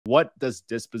what does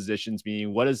dispositions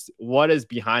mean? What is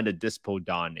behind the Dispo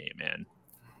Don name, man?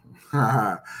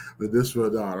 The Dispo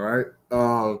Don, right?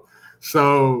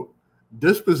 So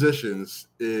dispositions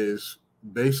is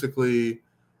basically,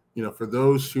 for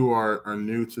those who are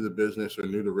new to the business or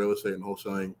new to real estate and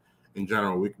wholesaling in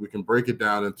general, we can break it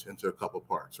down into a couple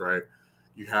parts, right?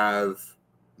 You have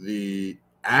the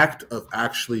act of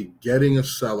actually getting a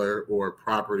seller or a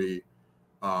property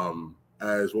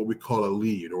as what we call a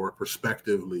lead or a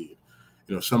prospective lead.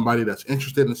 Somebody that's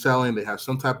interested in selling, they have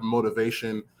some type of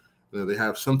motivation, they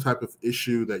have some type of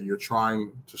issue that you're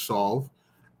trying to solve,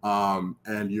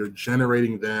 and you're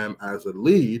generating them as a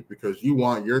lead because you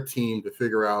want your team to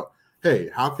figure out, hey,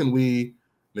 how can we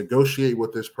negotiate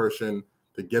with this person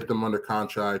to get them under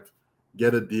contract,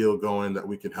 get a deal going that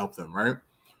we can help them, right?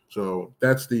 So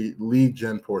that's the lead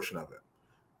gen portion of it.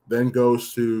 Then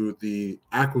goes to the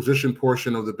acquisition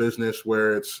portion of the business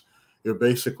where you're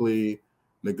basically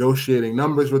negotiating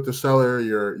numbers with the seller.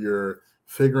 You're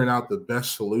figuring out the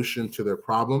best solution to their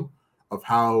problem of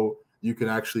how you can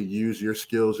actually use your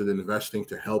skills in investing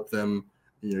to help them,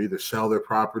 either sell their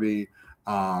property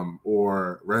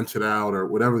or rent it out or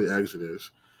whatever the exit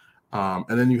is.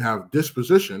 And then you have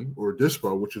disposition or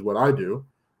dispo, which is what I do,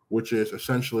 which is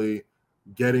essentially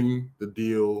getting the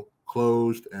deal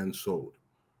closed and sold,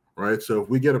 right? So if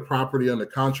we get a property under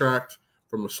contract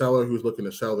from a seller who's looking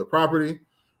to sell their property,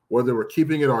 whether we're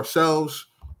keeping it ourselves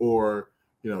or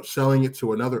selling it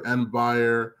to another end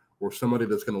buyer or somebody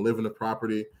that's going to live in the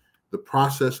property, the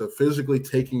process of physically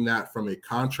taking that from a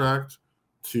contract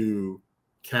to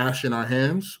cash in our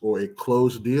hands or a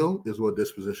closed deal is what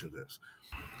dispositions is.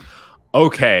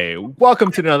 Okay,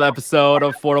 welcome to another episode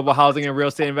of Affordable Housing and Real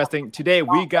Estate Investing. Today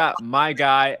we got my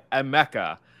guy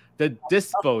Emeka, the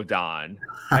Dispo Don,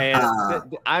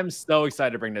 and I'm so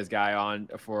excited to bring this guy on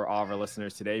for all of our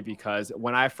listeners today because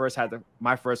when I first had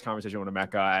my first conversation with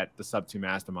Emeka at the Sub 2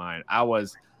 Mastermind, I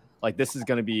was like, this is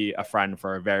going to be a friend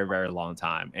for a very, very long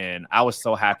time, and I was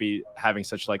so happy having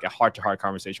such like a heart-to-heart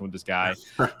conversation with this guy.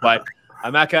 But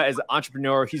Emeka is an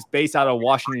entrepreneur. He's based out of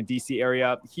Washington, D.C.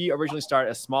 area. He originally started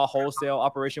a small wholesale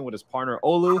operation with his partner,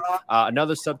 Olu,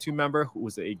 another Sub 2 member who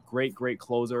was a great, great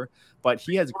closer. But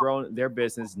he has grown their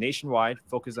business nationwide,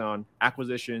 focused on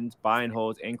acquisitions, buy and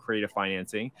holds, and creative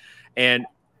financing. And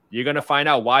you're going to find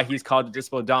out why he's called the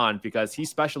Dispo Don, because he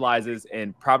specializes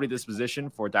in property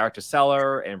disposition for direct to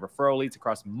seller and referral leads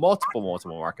across multiple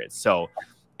markets. So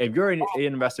if you're an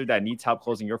investor that needs help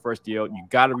closing your first deal, you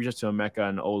got to reach out to Emeka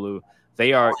and Olu.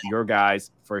 They are your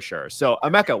guys for sure. So,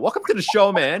 Emeka, welcome to the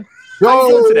show, man. How you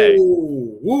doing today?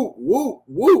 Woo, woo,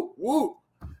 woo, woo.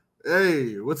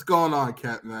 Hey, what's going on,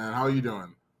 Kent, man? How are you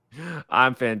doing?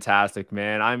 I'm fantastic,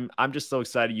 man. I'm just so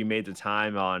excited you made the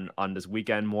time on this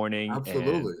weekend morning.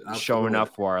 Absolutely. Showing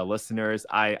up for our listeners.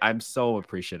 I'm so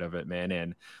appreciative of it, man.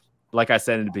 And like I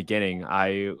said in the beginning,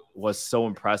 I was so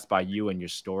impressed by you and your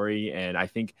story. And I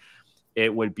think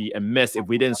it would be amiss if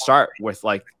we didn't start with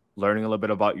like learning a little bit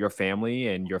about your family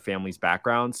and your family's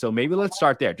background. So maybe let's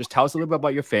start there. Just tell us a little bit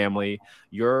about your family,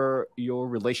 your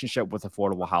relationship with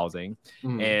affordable housing,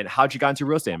 and how'd you get into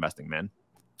real estate investing, man?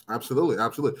 Absolutely.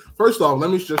 First off, let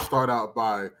me just start out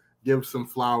by give some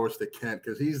flowers to Kent,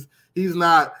 because he's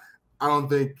not, I don't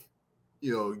think,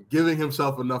 giving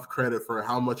himself enough credit for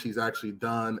how much he's actually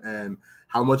done and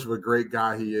how much of a great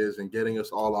guy he is, and getting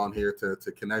us all on here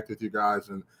to connect with you guys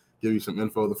and give you some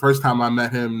info. The first time I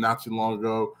met him not too long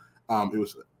ago, it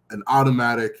was an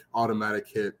automatic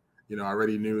hit. I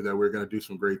already knew that we were going to do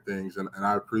some great things, and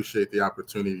I appreciate the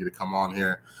opportunity to come on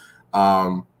here.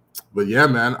 But yeah,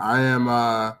 man,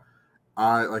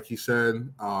 like he said,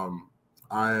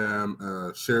 I am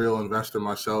a serial investor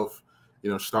myself.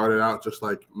 Started out just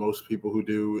like most people who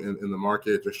do in the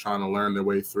market, just trying to learn their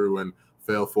way through and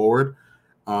fail forward.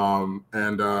 And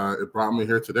it brought me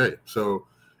here today. So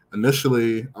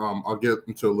initially, I'll get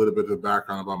into a little bit of the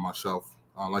background about myself.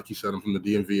 Like you said, I'm from the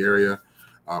DMV area.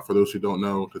 For those who don't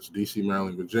know, it's DC,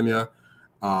 Maryland, Virginia.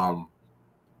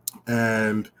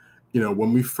 And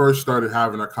when we first started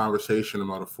having a conversation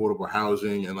about affordable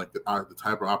housing and like the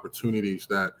type of opportunities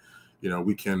that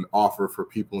we can offer for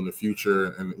people in the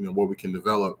future, and what we can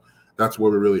develop, that's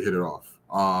where we really hit it off.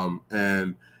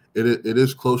 And it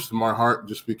is close to my heart,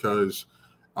 just because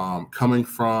coming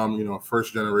from a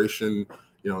first generation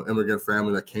immigrant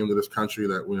family that came to this country,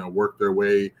 that worked their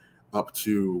way up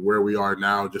to where we are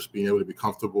now, just being able to be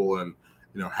comfortable and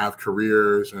have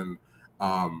careers and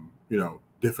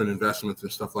different investments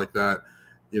and stuff like that.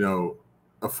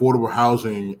 Affordable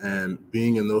housing and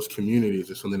being in those communities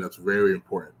is something that's very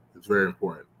important. It's very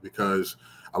important because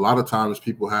a lot of times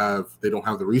people they don't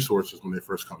have the resources when they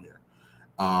first come here.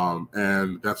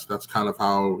 And that's kind of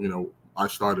how, you know, I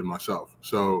started myself.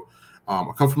 So I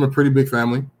come from a pretty big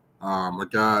family. I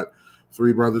got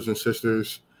 3 brothers and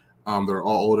sisters. They're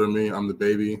all older than me. I'm the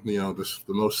baby, you know,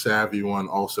 the most savvy one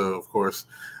also, of course,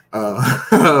 of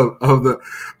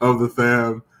the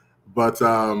fam. But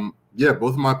yeah,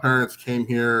 both of my parents came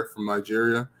here from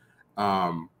Nigeria.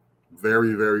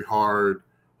 Very, very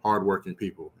hardworking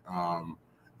people.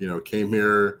 You know, came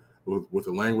here with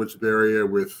a language barrier,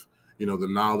 with, you know, the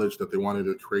knowledge that they wanted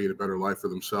to create a better life for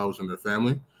themselves and their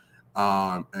family.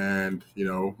 And, you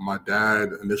know, my dad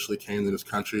initially came to this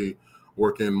country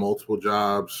working multiple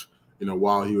jobs, you know,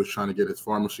 while he was trying to get his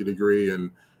pharmacy degree, and,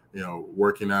 you know,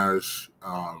 working as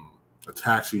a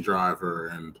taxi driver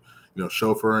and, you know,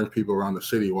 chauffeuring people around the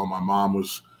city, while my mom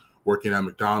was working at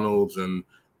McDonald's and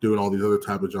doing all these other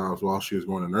type of jobs while she was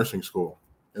going to nursing school.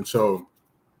 And so,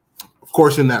 of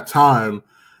course, in that time,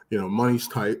 you know, money's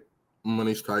tight.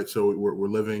 So we're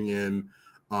living in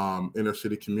inner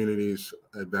city communities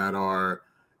that are,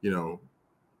 you know,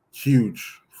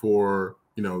 huge for,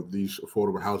 you know, these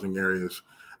affordable housing areas.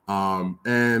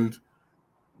 And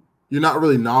you're not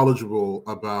really knowledgeable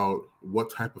about what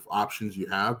type of options you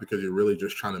have, because you're really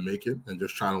just trying to make it and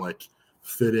just trying to like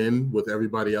fit in with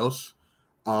everybody else.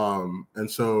 And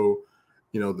so,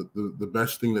 you know, the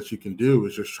best thing that you can do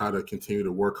is just try to continue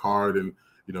to work hard and,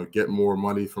 you know, get more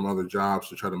money from other jobs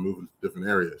to try to move into different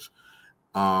areas.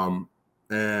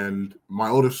 And my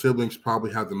older siblings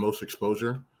probably had the most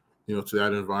exposure, you know, to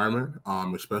that environment,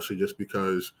 especially just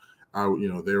because you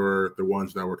know, they were the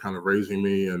ones that were kind of raising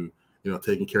me and, you know,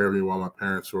 taking care of me while my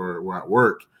parents were at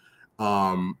work.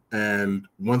 And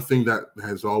one thing that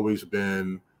has always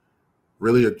been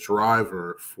really a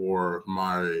driver for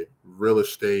my real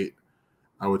estate,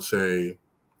 I would say,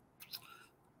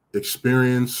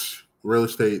 experience, real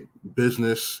estate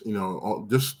business, you know,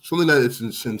 just something that it's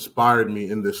inspired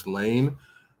me in this lane,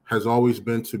 has always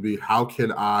been to be, how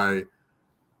can I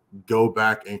go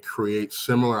back and create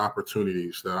similar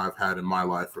opportunities that I've had in my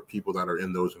life for people that are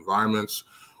in those environments,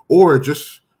 or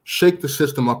just shake the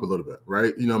system up a little bit,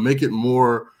 right? You know, make it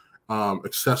more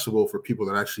accessible for people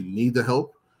that actually need the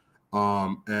help.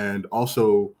 And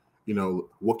also, you know,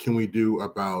 what can we do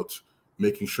about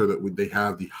making sure that they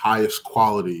have the highest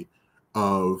quality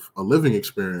of a living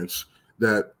experience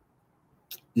that,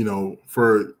 you know,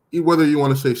 for whether you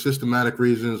want to say systematic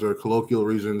reasons or colloquial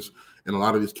reasons, in a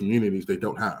lot of these communities, they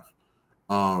don't have.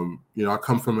 You know, I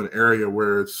come from an area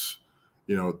where it's,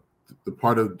 you know, the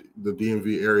part of the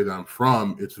DMV area that I'm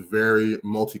from, it's very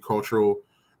multicultural,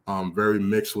 very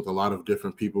mixed with a lot of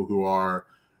different people who are,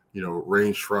 you know,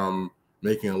 range from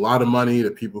making a lot of money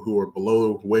to people who are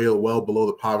well below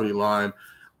the poverty line,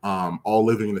 all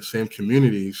living in the same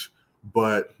communities,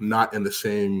 but not in the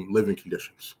same living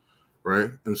conditions, right?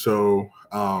 And so,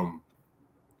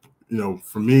 you know,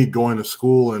 for me, going to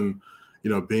school and, you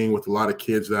know, being with a lot of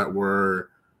kids that were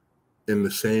in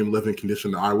the same living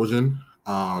condition that I was in,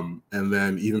 and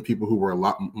then even people who were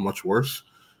much worse,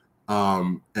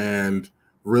 and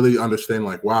really understand,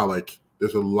 like, wow, like,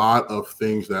 there's a lot of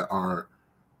things that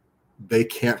they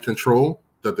can't control,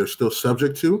 that they're still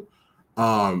subject to,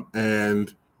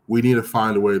 and we need to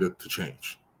find a way to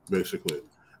change, basically.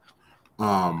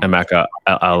 Emeka,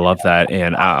 I love that,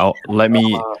 and let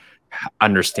me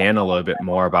understand a little bit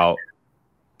more about,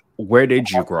 where did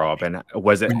you grow up, and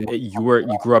was it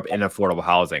you grew up in affordable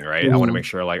housing, right? I want to make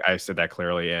sure, like, I said that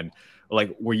clearly. And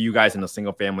like, were you guys in a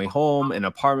single family home, in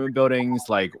apartment buildings?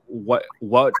 Like,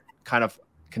 what kind of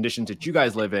conditions did you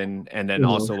guys live in? And then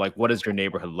also, like, what does your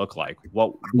neighborhood look like?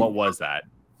 What was that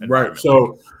right?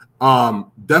 So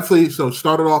definitely, so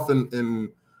started off in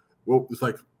well, it's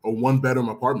like a 1-bedroom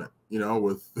apartment, you know,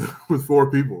 with with 4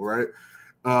 people, right?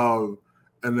 And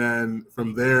then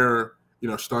from there, you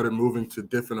know, started moving to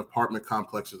different apartment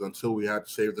complexes until we had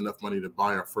saved enough money to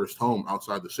buy our first home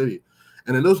outside the city.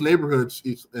 And in those neighborhoods,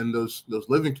 in those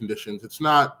living conditions, it's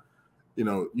not, you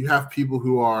know, you have people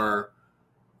who are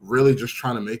really just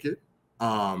trying to make it.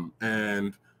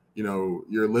 And, you know,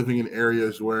 you're living in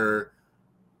areas where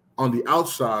on the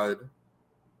outside,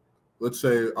 let's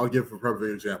say, I'll give a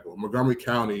perfect example. Montgomery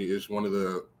County is one of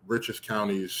the richest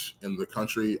counties in the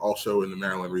country, also in the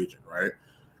Maryland region, right?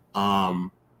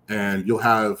 And you'll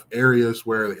have areas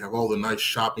where they have all the nice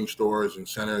shopping stores and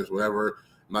centers, whatever,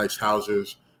 nice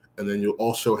houses. And then you'll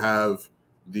also have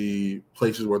the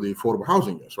places where the affordable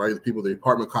housing is, right? The people, the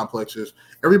apartment complexes,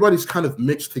 everybody's kind of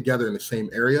mixed together in the same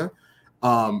area.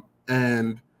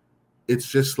 And it's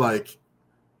just like,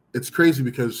 it's crazy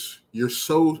because you're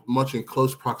so much in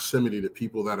close proximity to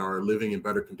people that are living in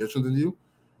better conditions than you,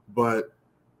 but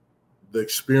the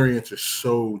experience is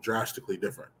so drastically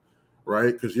different,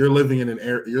 right? Because you're living in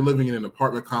an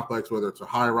apartment complex, whether it's a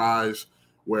high rise,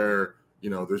 where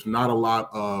there's not a lot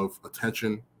of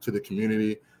attention to the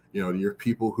community. You're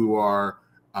people who are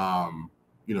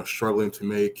struggling to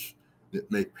make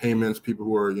payments, people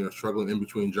who are struggling in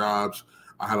between jobs.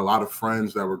 I had a lot of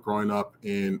friends that were growing up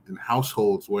in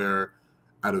households where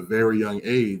at a very young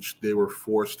age they were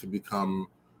forced to become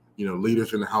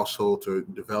leaders in the household, to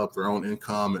develop their own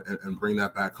income and bring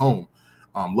that back home.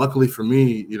 Luckily for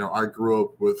me, I grew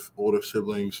up with older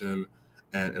siblings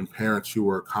and parents who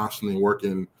were constantly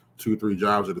working 2-3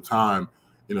 jobs at a time,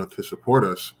 to support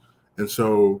us. And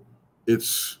so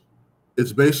it's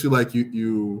basically like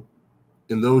you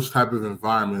in those type of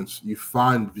environments, you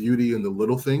find beauty in the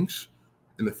little things,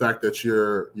 in the fact that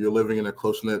you're living in a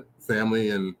close-knit family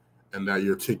and that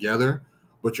you're together,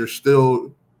 but you're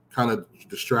still kind of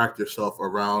distract yourself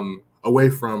away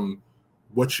from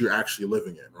what you're actually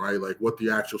living in, right? Like what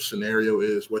the actual scenario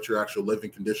is, what your actual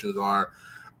living conditions are.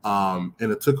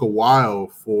 And it took a while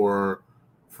for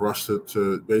us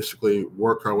to basically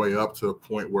work our way up to a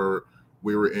point where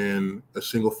we were in a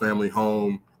single family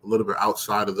home, a little bit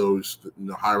outside of those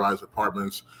high-rise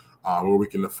apartments, where we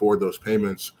can afford those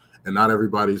payments. And not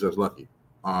everybody's as lucky.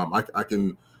 I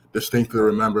can distinctly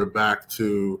remember back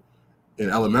to in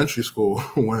elementary school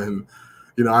when,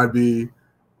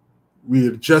 we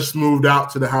had just moved out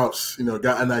to the house,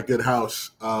 got in that good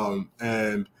house.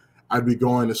 And I'd be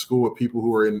going to school with people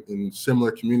who were in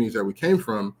similar communities that we came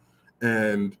from.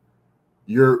 And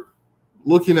you're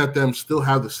looking at them still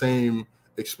have the same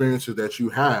experiences that you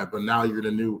had, but now you're in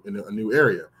a new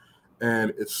area.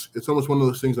 And it's almost one of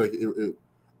those things like it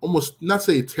almost, not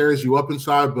say it tears you up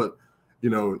inside, but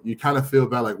you kind of feel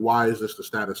bad, like, why is this the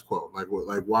status quo? Like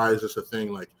why is this a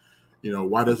thing? Like,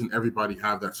 why doesn't everybody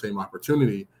have that same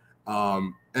opportunity?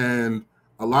 And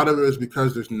a lot of it is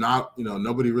because there's not,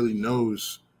 nobody really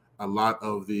knows a lot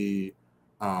of the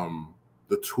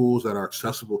tools that are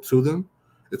accessible to them.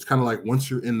 It's kind of like once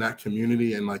you're in that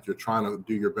community and like you're trying to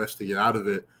do your best to get out of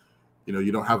it,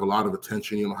 you don't have a lot of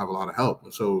attention, you don't have a lot of help.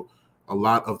 And so a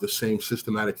lot of the same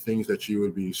systematic things that you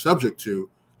would be subject to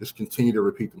just continue to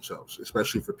repeat themselves,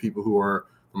 especially for people who are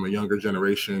from a younger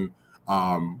generation.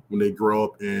 When they grow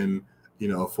up in,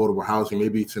 affordable housing,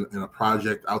 maybe it's in a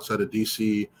project outside of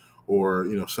DC or,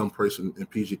 someplace in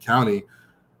PG County,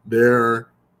 they're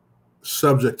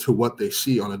subject to what they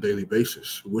see on a daily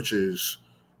basis, which is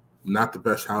not the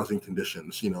best housing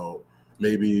conditions,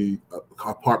 maybe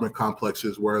apartment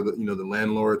complexes where the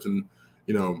landlords and,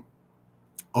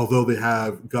 although they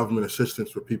have government assistance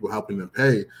for people helping them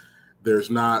pay,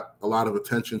 there's not a lot of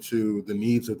attention to the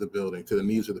needs of the building, to the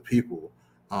needs of the people.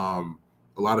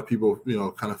 A lot of people,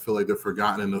 kind of feel like they're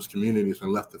forgotten in those communities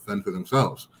and left to fend for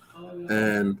themselves.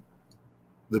 And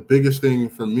the biggest thing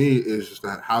for me is just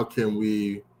that how can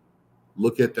we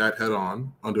look at that head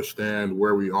on, understand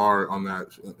where we are on that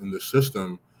in the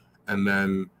system, and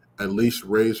then at least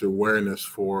raise awareness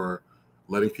for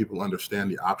letting people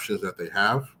understand the options that they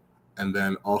have, and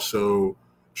then also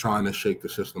trying to shake the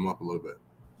system up a little bit.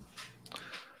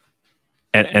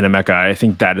 And Emeka, I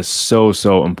think that is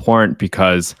so important,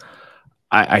 because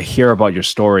I hear about your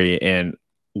story and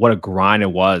what a grind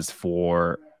it was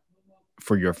for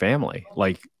your family,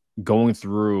 like going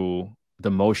through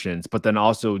the motions, but then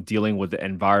also dealing with the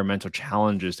environmental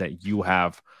challenges that you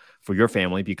have for your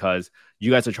family, because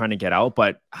you guys are trying to get out.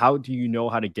 But how do you know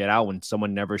how to get out when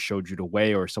someone never showed you the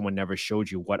way, or someone never showed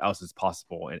you what else is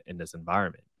possible in this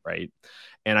environment, right?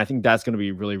 And I think that's going to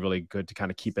be really, really good to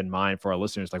kind of keep in mind for our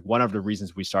listeners. Like, one of the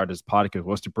reasons we started this podcast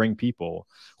was to bring people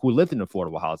who lived in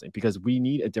affordable housing, because we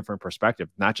need a different perspective,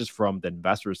 not just from the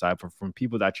investor side, but from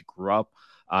people that actually grew up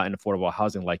in affordable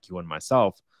housing like you and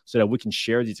myself, so that we can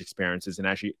share these experiences and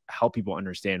actually help people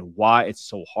understand why it's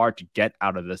so hard to get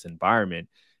out of this environment,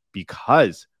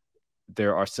 because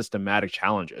there are systematic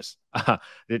challenges.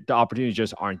 The opportunities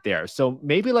just aren't there. So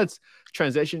maybe let's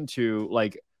transition to,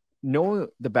 like, knowing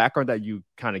the background that you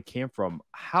kind of came from.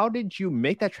 How did you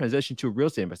make that transition to real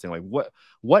estate investing? Like,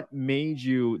 what made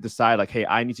you decide, like, hey,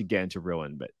 I need to get into real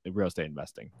estate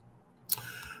investing?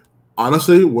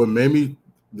 Honestly, what made me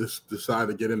decide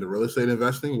to get into real estate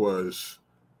investing was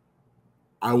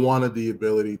I wanted the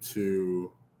ability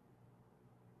to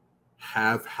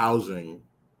have housing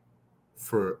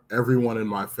for everyone in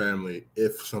my family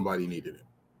if somebody needed it.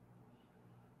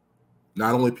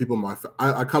 Not only people in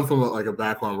I come from a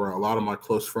background where a lot of my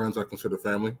close friends I consider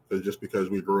family, just because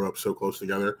we grew up so close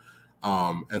together.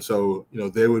 And so,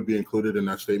 they would be included in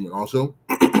that statement also.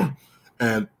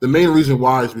 And the main reason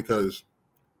why is because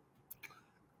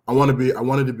I wanted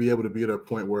to be able to be at a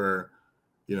point where,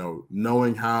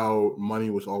 knowing how money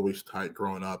was always tight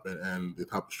growing up and the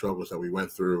type of struggles that we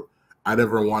went through, I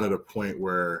never wanted a point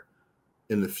where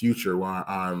in the future when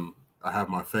I have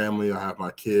my family, I have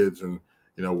my kids, and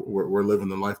we're living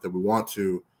the life that we want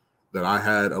to, that I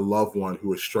had a loved one who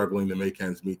was struggling to make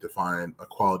ends meet to find a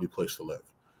quality place to live.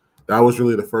 That was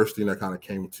really the first thing that kind of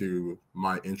came to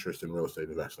my interest in real estate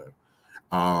investing.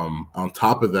 On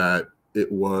top of that,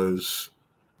 it was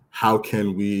how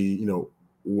can we,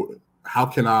 how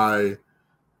can I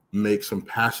make some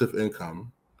passive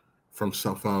income from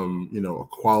a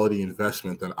quality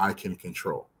investment that I can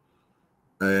control?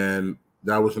 And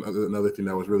that was another thing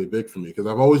that was really big for me, because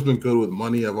I've always been good with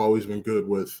money. I've always been good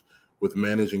with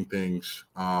managing things.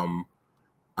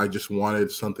 I just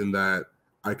wanted something that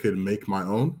I could make my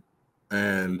own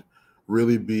and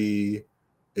really be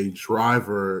a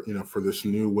driver, for this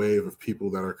new wave of people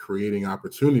that are creating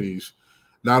opportunities,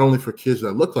 not only for kids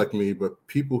that look like me, but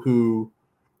people who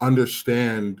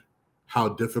understand how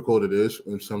difficult it is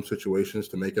in some situations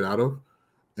to make it out of,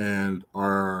 and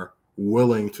are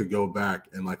willing to go back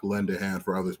and lend a hand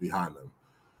for others behind them.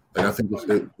 I think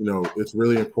it's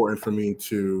really important for me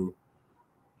to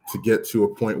get to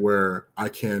a point where I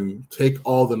can take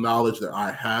all the knowledge that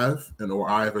I have or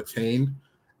I have attained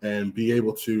and be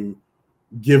able to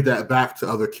give that back to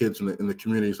other kids in the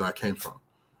communities that I came from,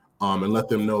 and let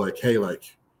them know hey,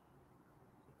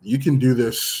 you can do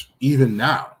this even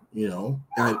now,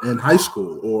 in high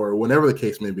school or whenever the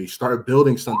case may be. Start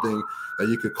building something that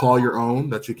you could call your own,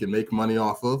 that you can make money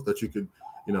off of, that you could,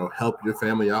 help your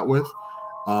family out with.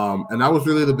 And that was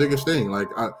really the biggest thing. I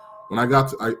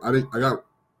got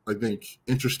I think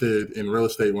interested in real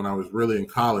estate when I was really in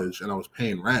college, and I was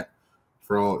paying rent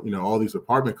for all these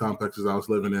apartment complexes I was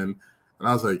living in. And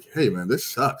I was like, hey man, this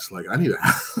sucks. I need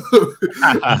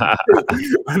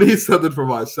I need something for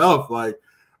myself.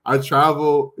 I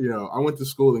travel, I went to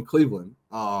school in Cleveland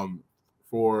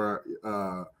for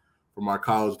my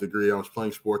college degree. I was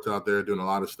playing sports out there, doing a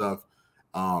lot of stuff.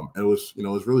 And it was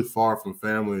really far from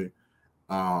family.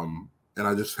 And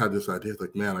I just had this idea,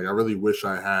 man, I really wish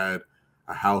I had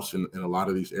a house in a lot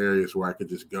of these areas where I could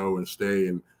just go and stay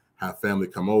and have family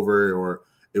come over, or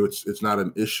it's not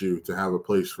an issue to have a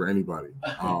place for anybody.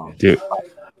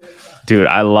 Dude,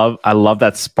 I love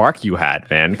that spark you had,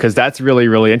 man, because that's really,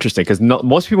 really interesting. Because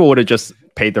most people would have just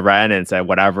paid the rent and said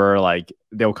whatever,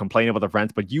 they'll complain about the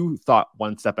rent, but you thought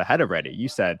one step ahead already. You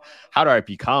said, how do I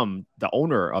become the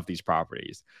owner of these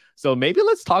properties? So maybe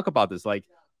let's talk about this.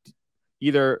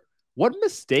 Either what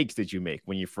mistakes did you make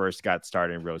when you first got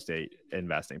started in real estate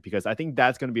investing? Because I think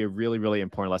that's going to be a really, really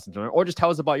important lesson to learn. Or just tell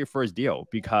us about your first deal,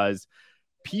 because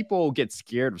people get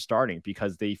scared of starting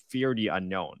because they fear the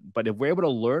unknown. But if we're able to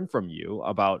learn from you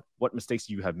about what mistakes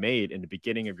you have made in the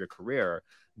beginning of your career,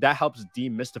 that helps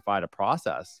demystify the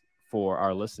process for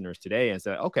our listeners today and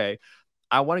say, okay,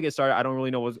 I want to get started. I don't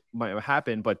really know what might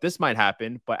happen, but this might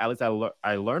happen. But at least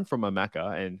I learned from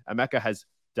Emeka, and Emeka has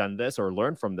done this or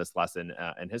learned from this lesson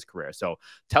in his career. So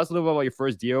tell us a little bit about your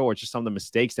first deal, or just some of the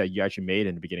mistakes that you actually made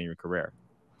in the beginning of your career.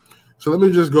 So let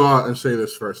me just go out and say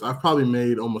this first. I've probably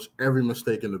made almost every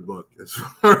mistake in the book as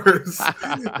far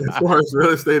as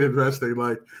real estate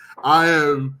investing. I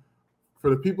am, for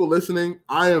the people listening,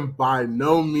 I am by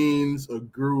no means a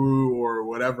guru or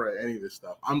whatever at any of this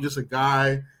stuff. I'm just a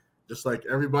guy, just like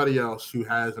everybody else, who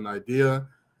has an idea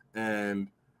and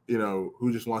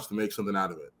who just wants to make something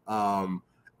out of it.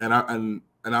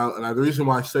 The reason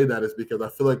why I say that is because I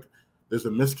feel like there's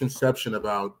a misconception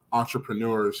about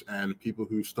entrepreneurs and people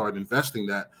who start investing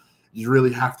that you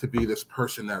really have to be this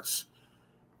person that's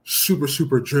super,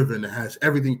 super driven, that has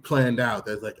everything planned out.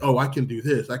 That's oh, I can do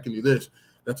this. I can do this.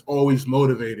 That's always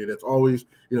motivated. That's always,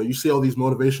 you see all these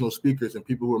motivational speakers and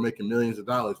people who are making millions of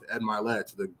dollars, Ed Milet,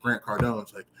 to the Grant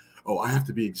Cardone's, oh, I have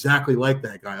to be exactly like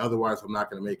that guy. Otherwise, I'm not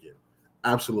going to make it.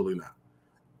 Absolutely not.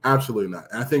 Absolutely not.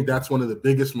 And I think that's one of the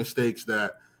biggest mistakes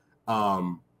that,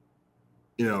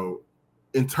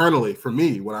 internally for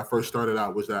me, when I first started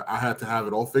out, was that I had to have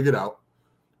it all figured out,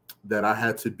 that I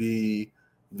had to be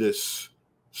this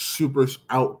super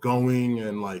outgoing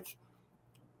and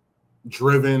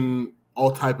driven,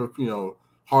 all type of,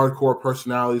 hardcore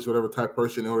personalities, whatever type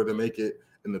person, in order to make it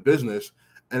in the business.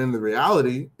 And in the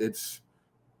reality, it's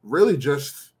really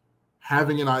just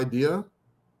having an idea,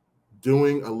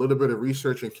 doing a little bit of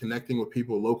research and connecting with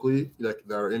people locally that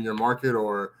are in your market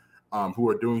or who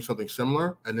are doing something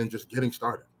similar, and then just getting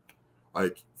started.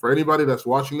 For anybody that's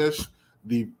watching this,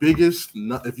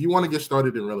 if you want to get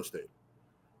started in real estate,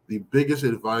 the biggest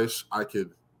advice I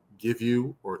could give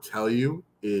you or tell you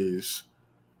is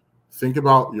think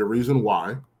about your reason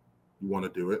why you want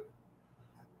to do it.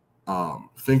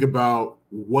 Think about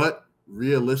what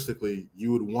realistically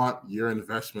you would want your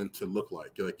investment to look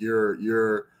like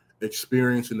your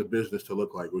experience in the business to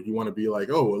look like. Would you want to be like,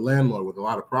 oh, a landlord with a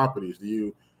lot of properties? Do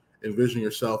you envision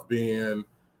yourself being,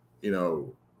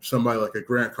 somebody like a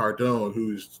Grant Cardone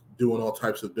who's doing all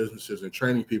types of businesses and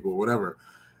training people or whatever?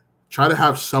 Try to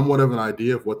have somewhat of an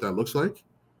idea of what that looks like,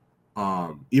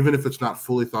 even if it's not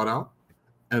fully thought out,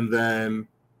 and then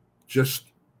just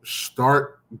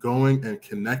start going and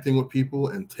connecting with people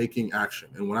and taking action.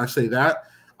 And when I say that,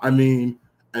 I mean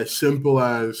as simple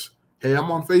as, hey,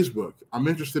 I'm on Facebook. I'm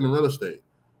interested in real estate.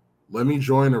 Let me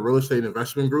join a real estate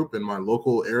investment group in my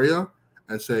local area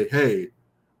and say, hey,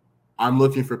 I'm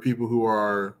looking for people who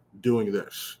are doing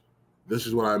this. This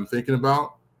is what I'm thinking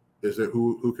about. Is that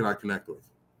who can I connect with?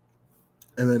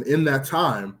 And then in that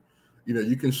time,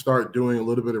 you can start doing a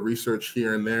little bit of research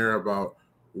here and there about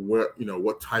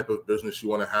what type of business you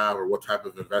want to have or what type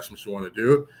of investments you want to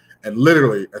do. And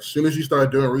literally, as soon as you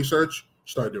start doing research,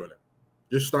 start doing it.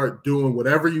 Just start doing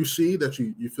whatever you see that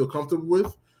you feel comfortable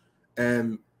with.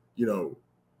 And,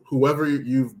 whoever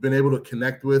you've been able to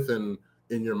connect with and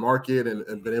in your market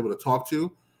and been able to talk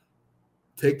to,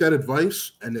 take that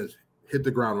advice and then hit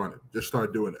the ground running. Just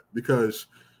start doing it, because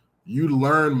you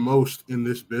learn most in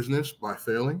this business by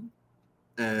failing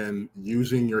and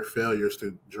using your failures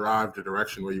to drive the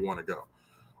direction where you want to go.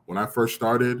 When I first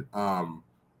started,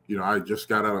 I just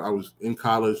got out. I was in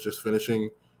college, just finishing.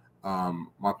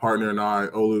 My partner and I,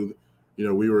 Olu,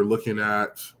 we were looking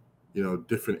at,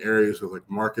 different areas of like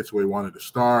markets where we wanted to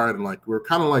start. And like, we're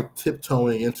kind of like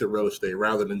tiptoeing into real estate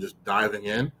rather than just diving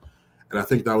in. And I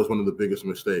think that was one of the biggest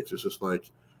mistakes. It's just like,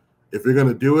 if you're going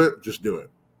to do it, just do it.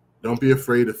 Don't be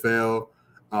afraid to fail.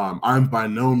 I'm by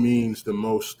no means the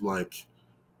most like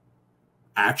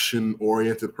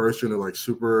action-oriented person or like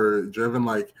super driven.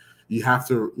 Like, you have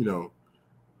to,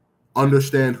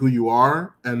 understand who you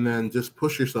are and then just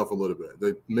push yourself a little bit.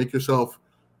 Like, make yourself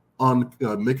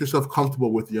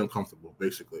comfortable with the uncomfortable,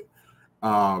 basically.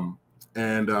 I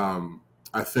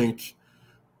think,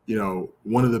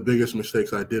 one of the biggest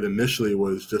mistakes I did initially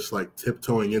was just like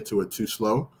tiptoeing into it too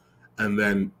slow, and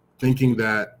then thinking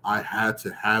that I had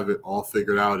to have it all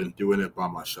figured out and doing it by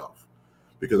myself,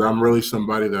 because I'm really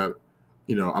somebody that,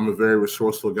 I'm a very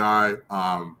resourceful guy.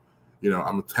 I'm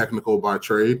a technical by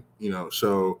trade,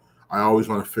 so I always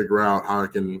want to figure out how I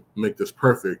can make this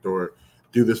perfect or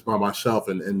do this by myself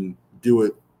and do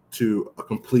it to a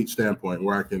complete standpoint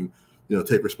where I can,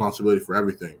 take responsibility for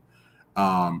everything.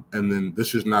 And then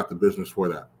this is not the business for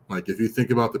that. Like, if you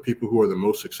think about the people who are the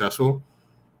most successful,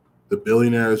 the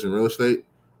billionaires in real estate,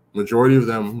 majority of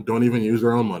them don't even use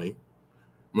their own money.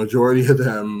 Majority of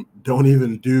them don't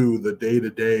even do the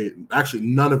day-to-day. Actually,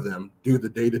 none of them do the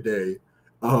day-to-day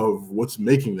of what's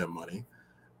making them money.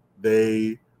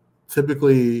 They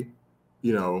typically,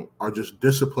 are just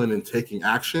disciplined in taking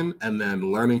action and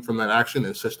then learning from that action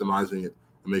and systemizing it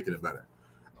and making it better.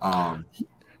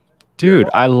 Dude,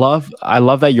 I love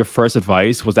that your first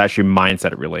advice was actually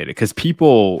mindset related, because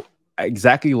people,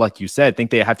 exactly like you said, think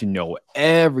they have to know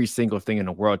every single thing in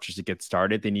the world just to get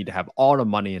started. They need to have all the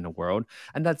money in the world,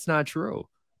 and that's not true.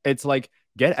 It's like,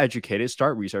 get educated,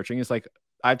 start researching. It's like,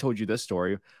 I've told you this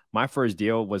story. My first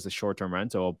deal was a short-term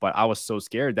rental, but I was so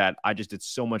scared that I just did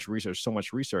so much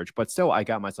research, but still I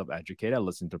got myself educated. I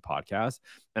listened to podcasts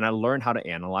and I learned how to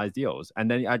analyze deals. And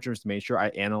then I just made sure I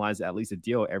analyzed at least a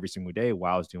deal every single day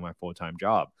while I was doing my full-time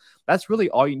job. That's really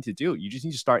all you need to do. You just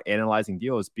need to start analyzing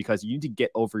deals, because you need to get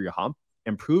over your hump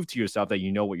and prove to yourself that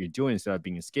you know what you're doing instead of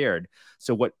being scared.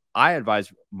 So what I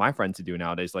advise my friends to do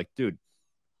nowadays, like, dude,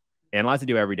 analyze the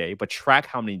deal every day, but track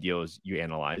how many deals you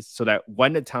analyze, so that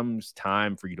when it comes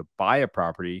time for you to buy a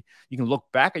property, you can look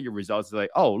back at your results and like,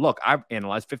 oh, look, I've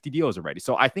analyzed 50 deals already.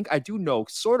 So I think I do know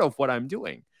sort of what I'm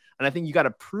doing. And I think you got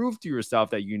to prove to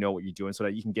yourself that you know what you're doing so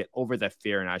that you can get over that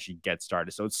fear and actually get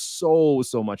started. So it's so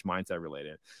much mindset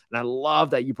related. And I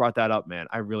love that you brought that up, man.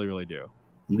 I really, really do.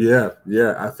 Yeah.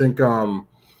 I think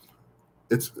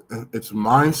it's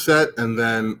mindset, and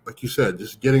then, like you said,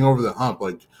 just getting over the hump,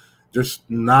 like just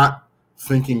not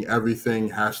thinking everything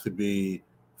has to be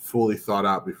fully thought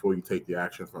out before you take the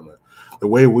action from it. The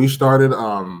way we started,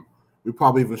 we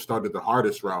probably even started the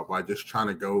hardest route by just trying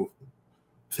to go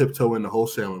tiptoe into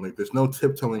wholesaling. Like, there's no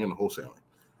tiptoeing into wholesaling.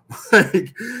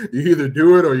 Like, you either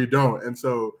do it or you don't. And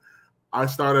so I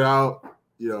started out,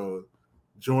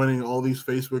 joining all these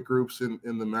Facebook groups in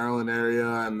the Maryland area,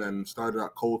 and then started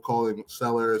out cold calling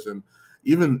sellers. And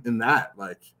even in that,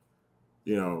 like,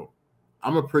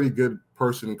 I'm a pretty good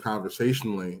person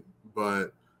conversationally,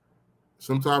 but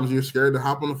sometimes you're scared to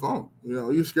hop on the phone.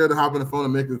 You're scared to hop on the phone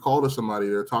and make a call to somebody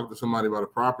or talk to somebody about a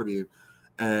property.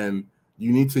 And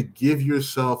you need to give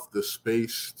yourself the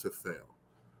space to fail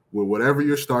with whatever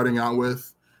you're starting out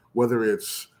with, whether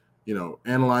it's,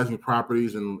 analyzing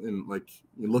properties and like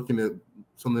you're looking at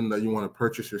something that you want to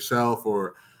purchase yourself,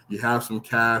 or you have some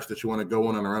cash that you want to go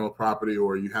in on a rental property,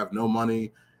 or you have no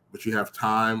money, but you have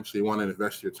time. So you want to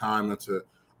invest your time into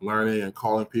learning and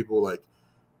calling people. Like,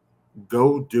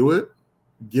 go do it.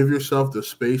 Give yourself the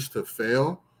space to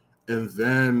fail. And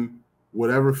then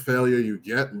whatever failure you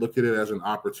get, look at it as an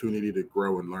opportunity to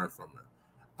grow and learn from it.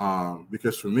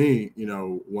 Because for me,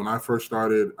 when I first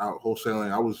started out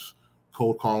wholesaling, I was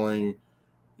cold calling,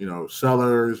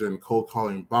 sellers and cold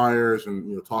calling buyers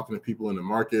and, talking to people in the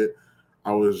market.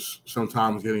 I was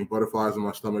sometimes getting butterflies in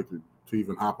my stomach to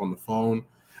even hop on the phone.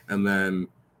 And then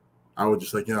I would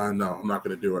just like, no, I'm not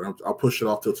going to do it. I'll push it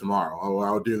off till tomorrow.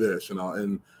 I'll do this.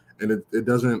 And it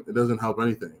doesn't help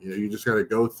anything. You just got to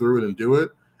go through it and do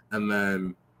it. And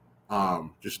then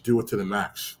just do it to the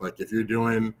max. Like if you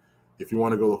want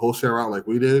to go the wholesale route like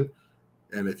we did,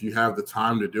 and if you have the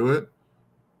time to do it,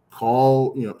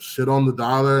 call, sit on the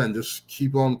dollar and just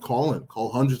keep on calling,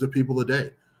 call hundreds of people a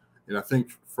day. And I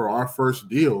think for our first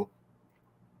deal,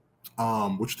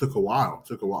 which took a while,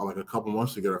 like a couple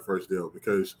months to get our first deal,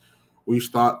 because we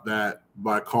thought that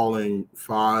by calling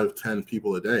 5-10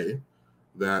 people a day,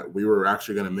 that we were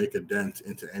actually going to make a dent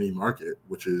into any market,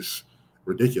 which is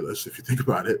ridiculous if you think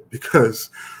about it, because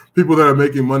people that are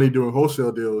making money doing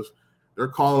wholesale deals, they're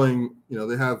calling,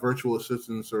 they have virtual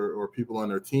assistants or people on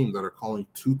their team that are calling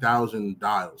 2,000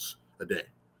 dials a day,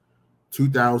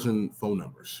 2,000 phone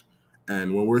numbers.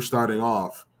 And when we're starting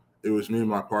off, it was me and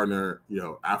my partner,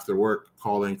 after work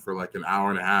calling for like an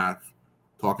hour and a half,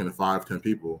 talking to 5-10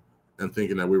 people and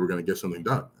thinking that we were going to get something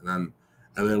done. And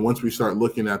then once we start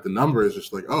looking at the numbers,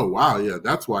 it's like, oh, wow, yeah,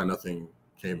 that's why nothing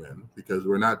came in, because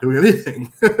we're not doing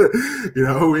anything.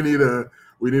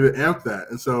 We need to amp that.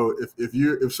 And so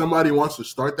if somebody wants to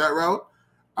start that route,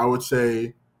 I would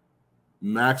say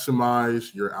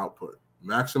maximize your output,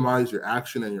 maximize your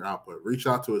action and your output. Reach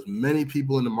out to as many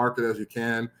people in the market as you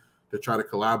can to try to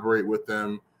collaborate with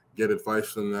them, get advice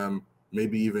from them,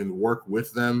 maybe even work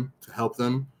with them to help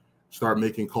them, start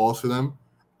making calls to them.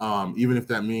 Even if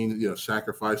that means,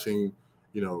 sacrificing,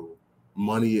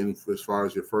 money as far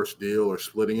as your first deal or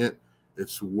splitting it, I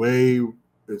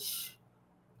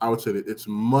would say that it's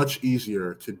much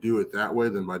easier to do it that way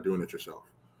than by doing it yourself.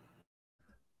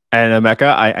 And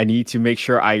Emeka, I need to make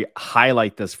sure I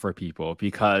highlight this for people,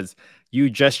 because you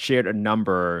just shared a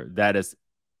number that is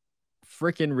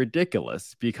freaking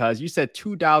ridiculous, because you said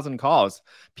 2,000 calls.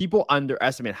 People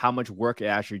underestimate how much work it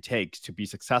actually takes to be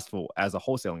successful as a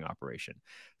wholesaling operation.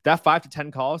 That 5 to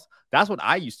 10 calls, that's what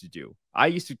I used to do. I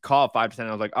used to call 5 to 10.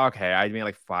 I was like, okay, I made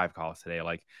like 5 calls today.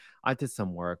 Like I did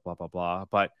some work, blah, blah, blah.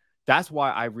 But that's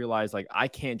why I realized like I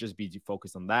can't just be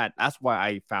focused on that. That's why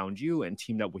I found you and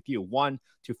teamed up with you. One,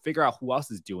 to figure out who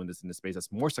else is doing this in the space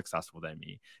that's more successful than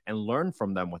me and learn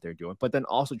from them what they're doing. But then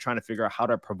also trying to figure out how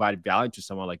to provide value to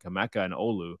someone like Emeka and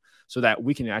Olu so that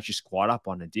we can actually squat up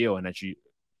on a deal and actually,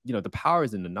 the power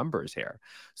is in the numbers here.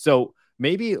 So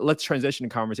maybe let's transition the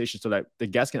conversation so that the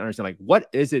guests can understand, like, what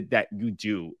is it that you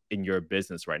do in your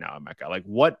business right now, Emeka? Like,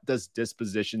 what does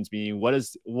dispositions mean? What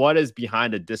is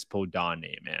behind the Dispo Don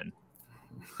name, man?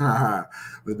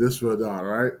 The Dispo Don,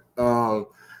 right?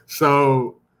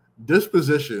 So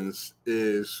dispositions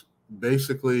is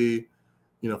basically,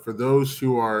 for those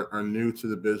who are new to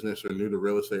the business or new to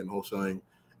real estate and wholesaling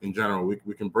in general,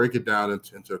 we can break it down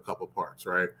into a couple parts,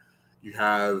 right? You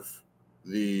have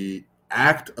the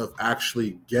act of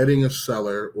actually getting a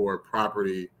seller or a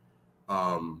property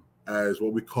as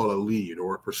what we call a lead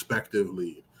or a prospective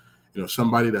lead.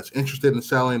 Somebody that's interested in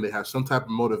selling, they have some type of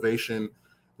motivation,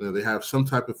 they have some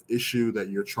type of issue that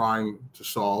you're trying to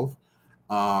solve,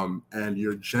 and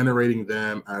you're generating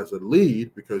them as a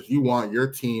lead because you want your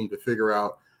team to figure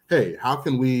out, hey, how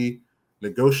can we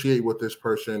negotiate with this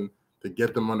person to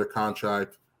get them under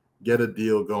contract, get a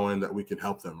deal going that we can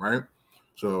help them, right?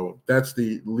 So that's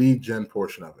the lead gen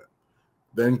portion of it.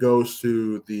 Then goes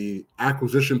to the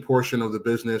acquisition portion of the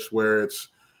business, where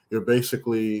you're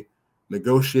basically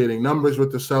negotiating numbers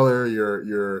with the seller.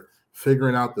 You're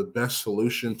figuring out the best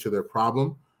solution to their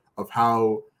problem of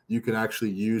how you can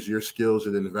actually use your skills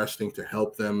in investing to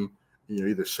help them,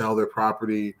 either sell their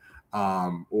property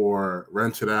or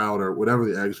rent it out or whatever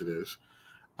the exit is.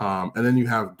 And then you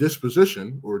have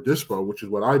disposition or dispo, which is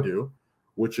what I do,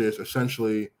 which is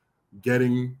essentially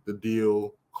getting the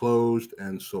deal closed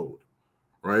and sold,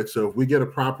 right? So if we get a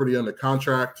property under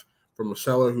contract from a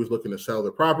seller who's looking to sell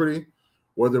their property,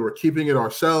 whether we're keeping it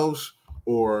ourselves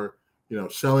or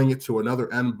selling it to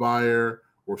another end buyer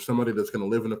or somebody that's going to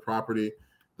live in the property,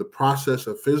 the process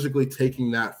of physically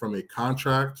taking that from a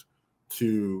contract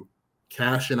to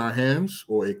cash in our hands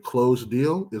or a closed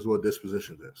deal is what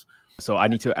dispositions is. So I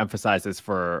need to emphasize this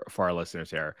for our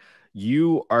listeners here.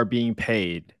 You are being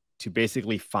paid to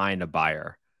basically find a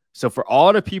buyer. So for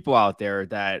all the people out there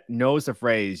that knows the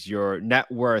phrase your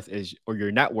net worth is, or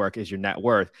your network is your net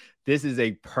worth, this is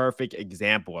a perfect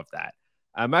example of that.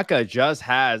 Emeka just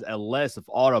has a list of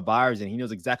all the buyers and he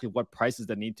knows exactly what prices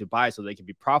they need to buy so they can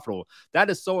be profitable. That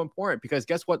is so important because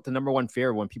guess what? The number one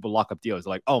fear when people lock up deals is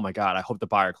like, oh my God, I hope the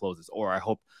buyer closes, or I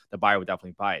hope the buyer would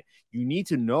definitely buy it. You need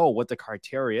to know what the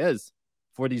criteria is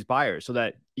for these buyers so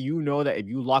that you know that if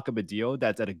you lock up a deal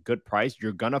that's at a good price,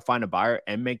 you're going to find a buyer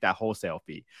and make that wholesale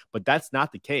fee. But that's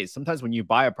not the case. Sometimes when you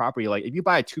buy a property, like if you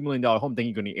buy a $2 million home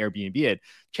thinking you're going to Airbnb it,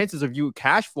 chances of you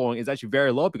cash flowing is actually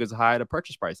very low because of how high the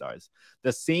purchase price is.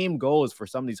 The same goes for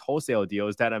some of these wholesale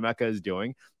deals that Emeka is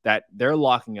doing, that they're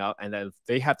locking up, and that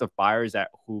they have the buyers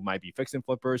that who might be fix and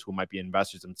flippers, who might be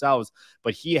investors themselves,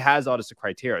 but he has all this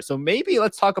criteria. So maybe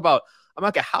let's talk about,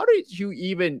 Emeka, how did you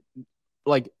even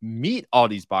like meet all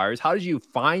these buyers? How did you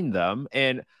find them?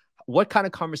 And what kind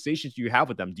of conversations do you have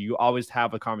with them? Do you always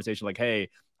have a conversation like,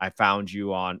 hey, I found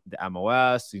you on the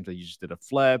MOS. Seems like you just did a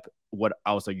flip. What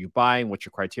else are you buying? What's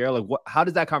your criteria? Like how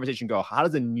does that conversation go? How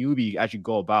does a newbie actually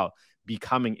go about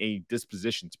becoming a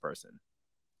dispositions person?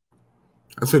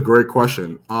 That's a great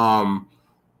question.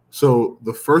 So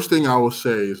the first thing I will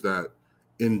say is that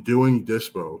in doing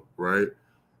dispo, right,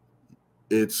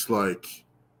 it's like,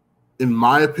 in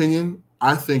my opinion,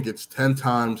 I think it's 10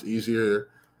 times easier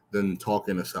than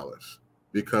talking to sellers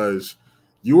because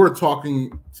you are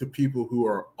talking to people who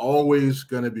are always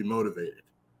going to be motivated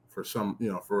for some,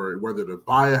 for whether to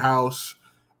buy a house,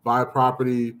 buy a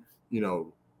property,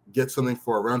 get something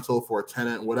for a rental, for a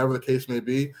tenant, whatever the case may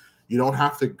be. You don't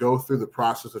have to go through the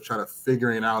process of trying to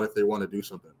figuring out if they want to do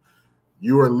something.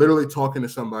 You are literally talking to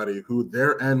somebody who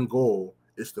their end goal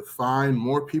is to find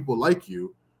more people like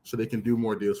you so they can do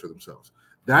more deals for themselves.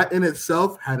 That in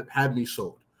itself had me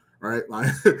sold, right? Like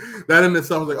that in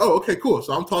itself was like, oh, okay, cool.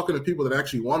 So I'm talking to people that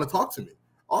actually want to talk to me.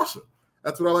 Awesome.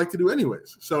 That's what I like to do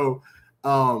anyways. So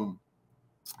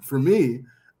for me,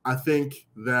 I think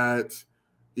that,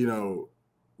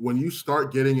 when you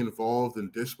start getting involved in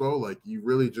dispo, like you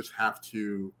really just have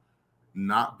to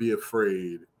not be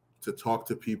afraid to talk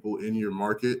to people in your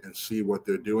market and see what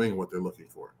they're doing, what they're looking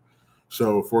for.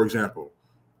 So for example,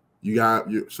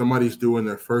 somebody's doing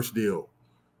their first deal.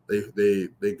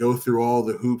 They go through all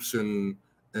the hoops and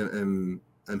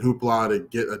hoopla to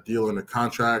get a deal in a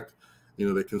contract.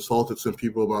 They consulted some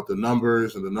people about the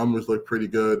numbers, and the numbers look pretty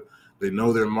good. They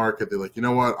know their market. They're like, you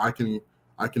know what, I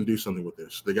can do something with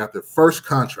this. They got their first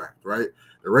contract, right?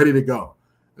 They're ready to go,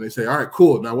 and they say, all right,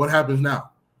 cool. Now what happens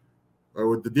now?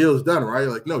 Or the deal is done, right?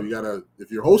 Like, no, you gotta,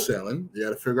 if you're wholesaling, you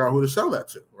gotta figure out who to sell that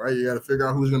to, right? You gotta figure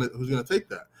out who's gonna take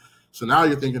that. So now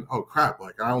you're thinking, oh crap,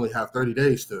 like I only have 30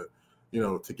 days to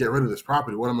get rid of this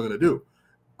property. What am I going to do?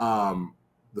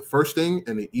 The first thing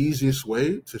and the easiest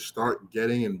way to start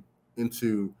getting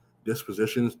into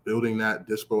dispositions, building that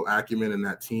dispo acumen and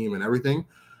that team and everything,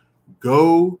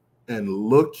 go and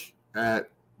look at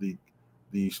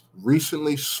these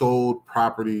recently sold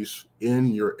properties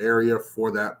in your area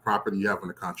for that property you have in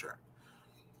the contract.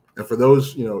 And for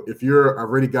those, if you're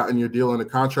already gotten your deal in the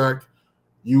contract,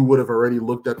 you would have already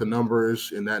looked at the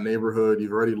numbers in that neighborhood.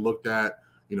 You've already looked at,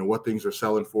 what things are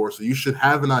selling for. So you should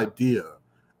have an idea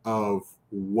of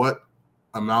what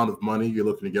amount of money you're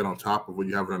looking to get on top of what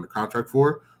you have it under contract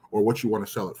for, or what you want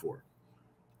to sell it for.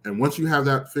 And once you have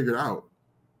that figured out,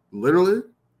 literally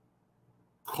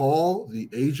call the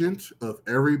agent of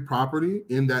every property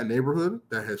in that neighborhood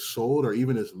that has sold or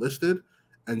even is listed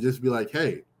and just be like,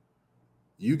 hey,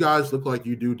 you guys look like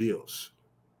you do deals.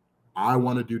 I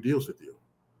want to do deals with you.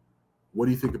 What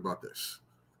do you think about this?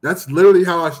 That is literally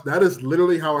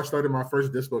how I started my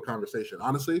first dispo conversation.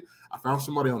 Honestly, I found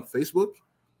somebody on Facebook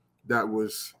that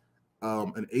was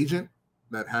an agent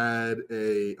that had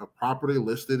a property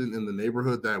listed in the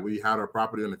neighborhood that we had our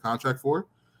property under contract for.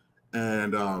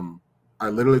 And I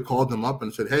literally called them up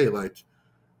and said, hey, like,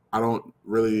 I'm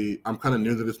kind of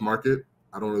new to this market.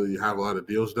 I don't really have a lot of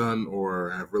deals done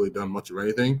or have really done much of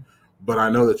anything, but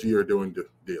I know that you are doing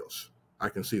deals. I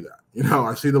can see that.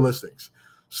 I see the listings.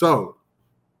 So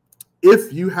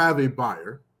if you have a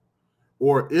buyer,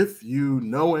 or if you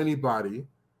know anybody,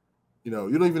 you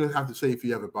don't even have to say if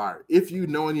you have a buyer. If you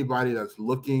know anybody that's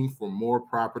looking for more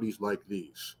properties like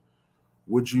these,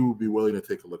 would you be willing to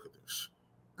take a look at this?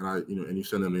 And and you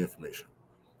send them the information.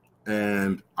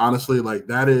 And honestly, like,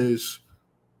 that is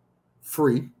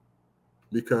free,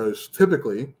 because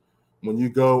typically when you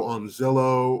go on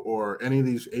Zillow or any of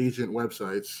these agent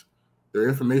websites, their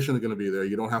information is going to be there.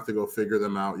 You don't have to go figure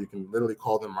them out. You can literally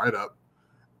call them right up.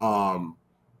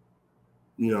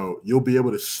 You know, you'll be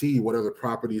able to see what other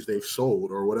properties they've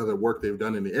sold or what other work they've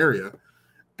done in the area.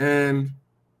 And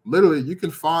literally, you can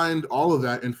find all of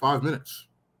that in 5 minutes.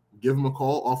 Give them a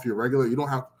call off your regular. You don't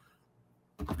have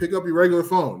to pick up your regular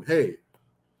phone. Hey,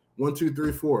 1, 2,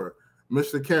 3, 4,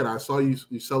 Mr. Ken, I saw you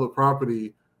sell a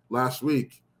property last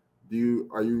week.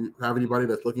 Are you have anybody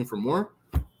that's looking for more?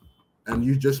 And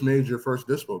you just made your first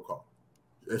dispo call.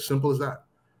 As simple as that,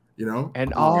 you know.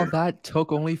 And all that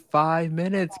took only 5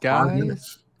 minutes, guys. 5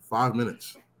 minutes. 5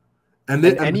 minutes. And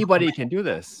anybody can do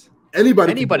this.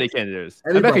 Anybody can do this.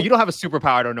 Emeka, you don't have a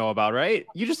superpower I don't know about, right?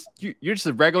 You're just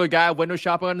a regular guy window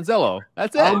shopping on Zillow.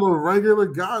 That's it. I'm a regular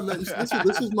guy.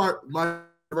 This is my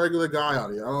regular guy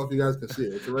on here. I don't know if you guys can see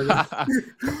it. It's a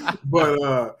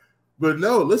regular but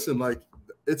no, listen, like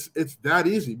it's that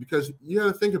easy because you got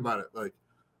to think about it. Like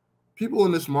people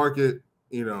in this market,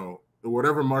 you know,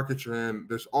 whatever market you're in,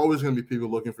 there's always going to be people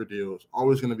looking for deals.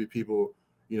 Always going to be people,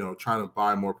 you know, trying to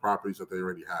buy more properties that they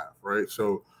already have, right?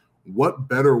 So what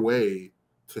better way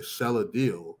to sell a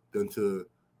deal than to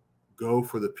go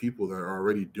for the people that are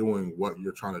already doing what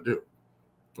you're trying to do,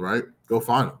 right? Go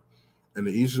find them. And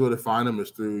the easiest way to find them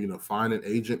is through, you know, find an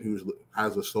agent who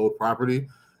has a sold property,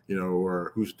 you know,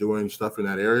 or who's doing stuff in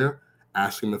that area.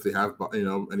 Ask them if they have, you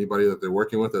know, anybody that they're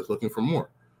working with that's looking for more.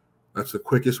 That's the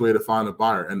quickest way to find a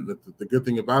buyer. And the good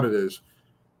thing about it is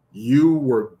you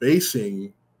were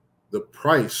basing the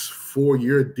price for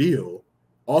your deal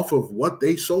off of what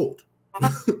they sold.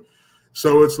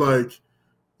 So it's like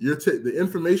the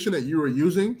information that you were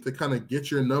using to kind of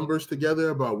get your numbers together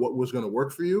about what was going to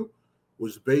work for you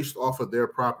was based off of their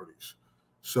properties.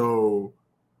 So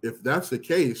if that's the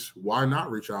case, why not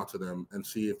reach out to them and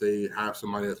see if they have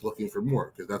somebody that's looking for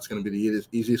more? Because that's going to be the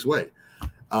easiest way.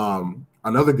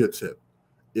 Another good tip,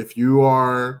 if you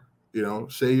are, you know,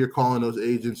 say you're calling those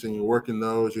agents and you're working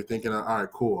those, you're thinking, all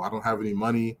right, cool, I don't have any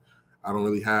money. I don't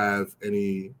really have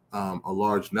any, a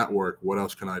large network. What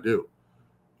else can I do?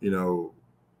 You know,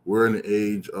 we're in the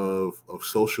age of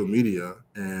social media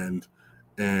and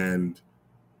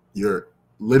you're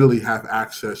literally have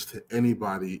access to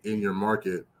anybody in your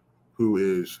market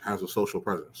who has a social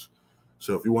presence.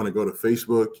 So if you want to go to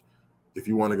Facebook, if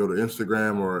you want to go to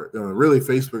Instagram, or really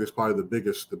Facebook is probably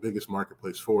the biggest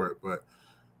marketplace for it. But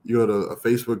you go to a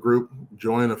Facebook group,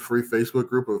 join a free Facebook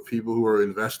group of people who are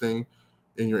investing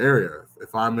in your area.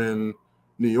 If I'm in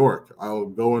New York, I'll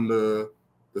go in the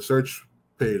search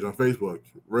page on Facebook,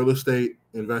 real estate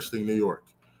investing New York,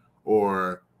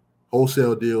 or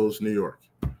wholesale deals New York.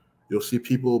 You'll see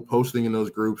people posting in those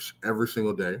groups every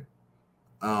single day.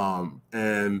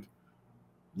 And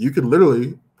you could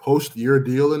literally post your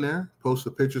deal in there, post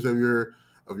the pictures of your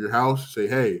house, say,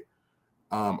 hey,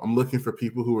 I'm looking for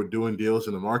people who are doing deals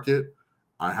in the market.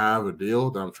 I have a deal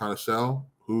that I'm trying to sell.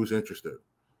 Who's interested?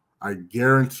 I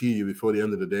guarantee you before the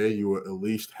end of the day, you will at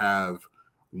least have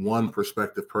one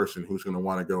prospective person who's going to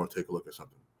want to go and take a look at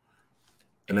something.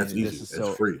 And that's easy.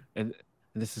 It's free. And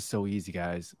this is so easy,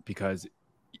 guys, because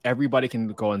everybody can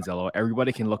go on Zillow.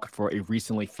 Everybody can look for a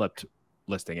recently flipped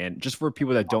listing. And just for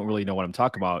people that don't really know what I'm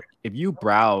talking about, if you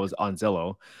browse on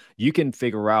Zillow, you can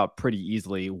figure out pretty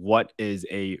easily what is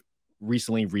a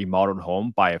recently remodeled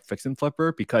home by a fix and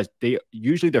flipper, because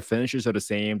usually their finishes are the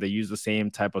same. They use the same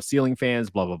type of ceiling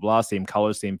fans, blah, blah, blah, same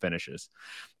colors, same finishes.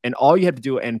 And all you have to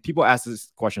do, and people ask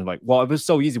this question like, well, if it's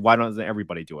so easy, why doesn't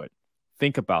everybody do it?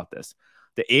 Think about this.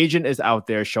 The agent is out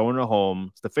there showing a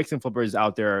home. The fix and flipper is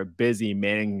out there busy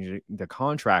managing the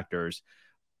contractors.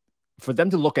 For them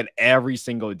to look at every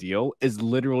single deal is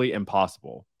literally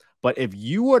impossible. But if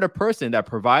you are the person that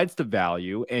provides the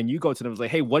value and you go to them and say,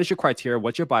 hey, what is your criteria?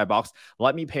 What's your buy box?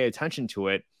 Let me pay attention to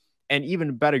it. And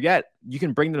even better yet, you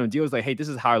can bring them deals like, hey, this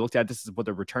is how I looked at it. This is what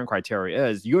the return criteria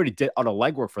is. You already did all the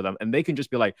legwork for them. And they can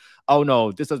just be like, oh,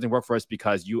 no, this doesn't work for us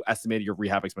because you estimated your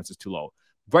rehab expenses too low.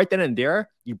 Right then and there,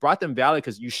 you brought them value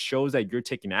because you shows that you're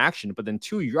taking action. But then,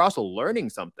 two, you're also learning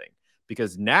something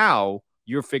because now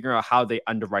you're figuring out how they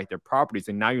underwrite their properties.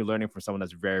 And now you're learning from someone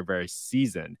that's very, very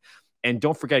seasoned. And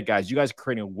don't forget, guys, you guys are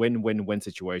creating a win-win-win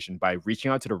situation by reaching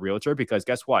out to the realtor, because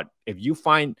guess what? If you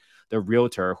find the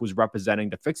realtor who's representing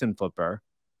the fix and flipper,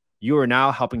 you are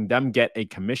now helping them get a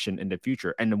commission in the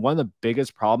future. And one of the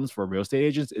biggest problems for real estate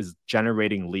agents is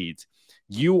generating leads.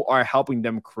 You are helping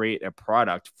them create a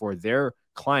product for their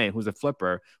client who's a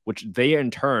flipper, which they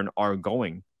in turn are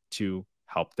going to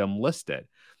help them list it.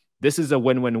 This is a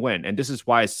win-win-win. And this is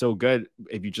why it's so good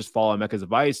if you just follow Emeka's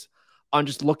advice on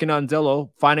just looking on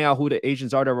Zillow, finding out who the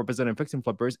agents are that are representing fix and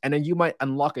flippers, and then you might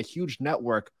unlock a huge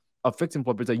network of fixing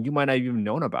flippers that you might not have even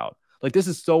known about. Like, this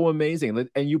is so amazing.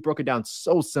 And you broke it down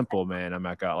so simple, man,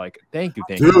 Emeka. Like, thank you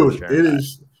Dude, for sharing it that.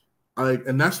 is like,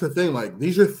 and that's the thing. Like,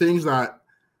 these are things that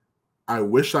I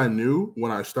wish I knew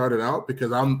when I started out,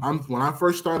 because I'm when I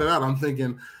first started out, I'm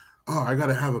thinking, oh, I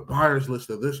gotta have a buyer's list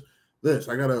of this.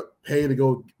 I gotta pay to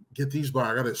go get these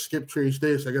buyers. I gotta skip trades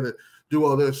this. I gotta do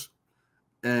all this.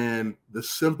 And the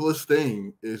simplest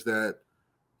thing is that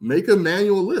make a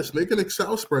manual list, make an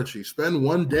Excel spreadsheet, spend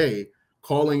one day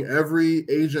calling every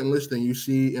agent listing you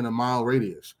see in a mile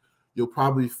radius. You'll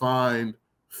probably find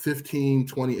 15,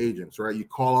 20 agents, right? You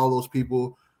call all those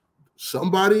people.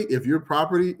 Somebody, if your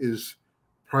property is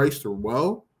priced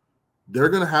well, they're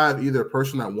going to have either a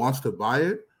person that wants to buy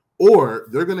it, or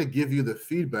they're going to give you the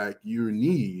feedback you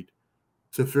need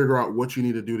to figure out what you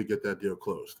need to do to get that deal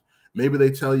closed. Maybe they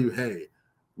tell you, hey,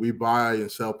 we buy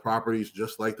and sell properties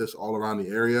just like this all around the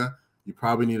area. You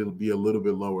probably need to be a little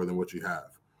bit lower than what you have.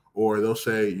 Or they'll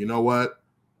say, you know what,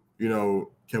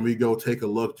 can we go take a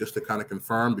look just to kind of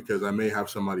confirm, because I may have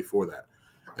somebody for that.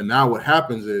 And now what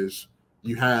happens is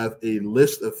you have a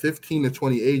list of 15 to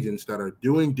 20 agents that are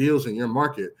doing deals in your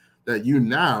market that you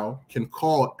now can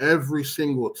call every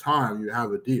single time you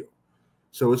have a deal.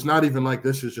 So it's not even like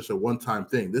this is just a one-time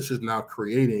thing. This is now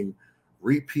creating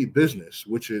repeat business,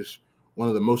 which is one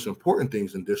of the most important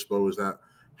things in Dispo, is that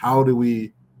how do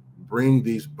we bring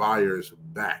these buyers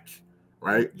back,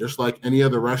 right? Just like any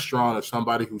other restaurant or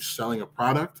somebody who's selling a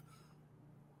product,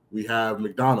 we have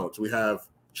McDonald's, we have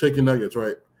chicken nuggets,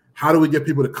 right? How do we get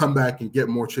people to come back and get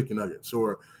more chicken nuggets?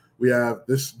 Or we have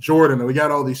this Jordan and we got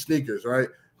all these sneakers, right?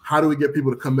 How do we get people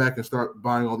to come back and start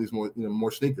buying all these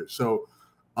more sneakers? So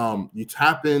you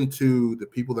tap into the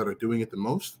people that are doing it the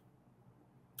most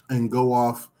and go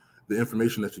off the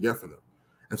information that you get from them.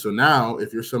 And so now,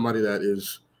 if you're somebody that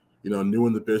is, new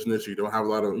in the business, you don't have a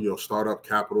lot of, startup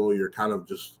capital, you're kind of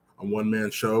just a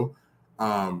one-man show.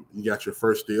 You got your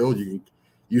first deal.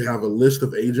 You have a list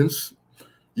of agents.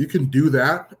 You can do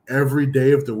that every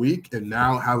day of the week and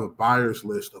now have a buyer's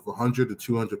list of 100 to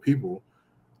 200 people,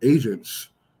 agents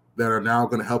that are now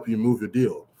going to help you move your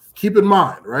deal. Keep in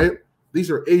mind, right?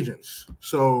 These are agents.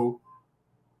 So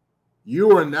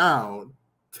you are now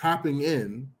tapping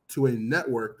in to a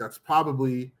network that's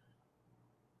probably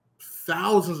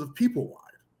thousands of people wide,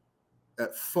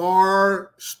 that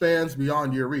far spans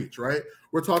beyond your reach, right?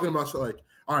 We're talking about, all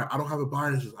right, I don't have a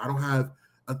buyer's list. I don't have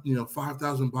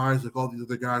 5,000 buyers like all these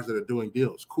other guys that are doing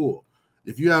deals. Cool.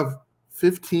 If you have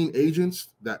 15 agents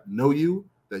that know you,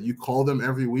 that you call them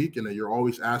every week and that you're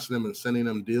always asking them and sending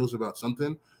them deals about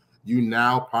something, you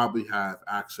now probably have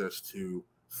access to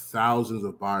thousands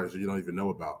of buyers that you don't even know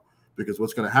about. Because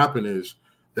what's going to happen is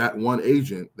that one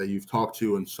agent that you've talked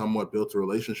to and somewhat built a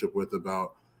relationship with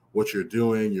about what you're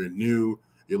doing, you're new,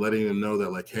 you're letting them know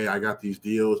that, like, hey, I got these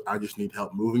deals, I just need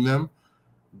help moving them.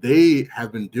 They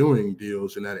have been doing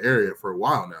deals in that area for a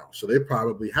while now. So they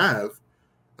probably have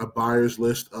a buyer's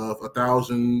list of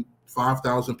 1,000,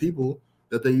 5,000 people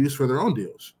that they use for their own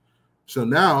deals. So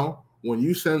now when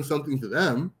you send something to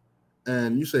them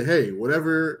and you say, hey,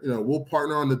 whatever, we'll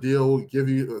partner on the deal, we'll give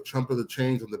you a chunk of the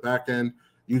change on the back end,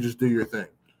 you just do your thing.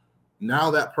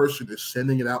 Now that person is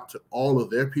sending it out to all of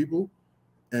their people,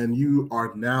 and you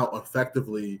are now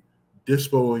effectively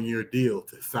dispoing your deal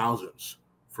to thousands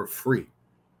for free.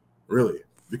 Really,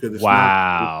 because it's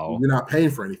you're not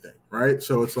paying for anything, right?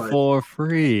 So it's like for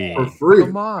free.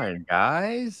 Come on,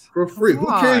 guys. For free.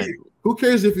 Who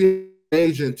cares if you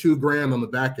agent $2,000 on the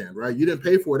back end, right? You didn't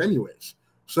pay for it anyways.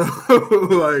 So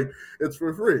like, it's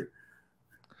for free.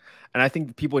 And I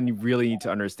think people really need to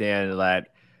understand that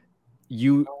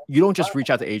you don't just reach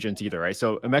out to agents either, right?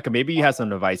 So Emeka, maybe you have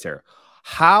some advice here.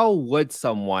 How would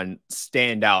someone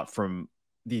stand out from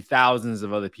the thousands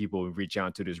of other people who reach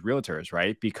out to these realtors,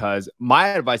 right? Because my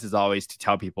advice is always to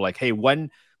tell people, like, hey,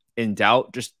 when in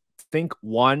doubt, just think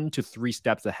 1 to 3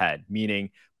 steps ahead,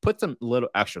 meaning put some little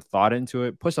extra thought into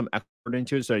it, put some effort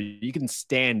into it so you can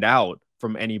stand out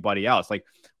from anybody else. Like,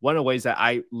 one of the ways that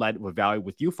I led with value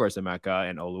with you first, Emeka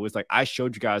and Olu, is like I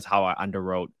showed you guys how I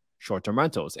underwrote short-term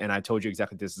rentals, and I told you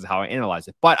exactly this is how I analyze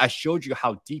it. But I showed you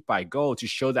how deep I go to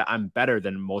show that I'm better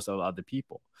than most of the other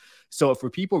people. So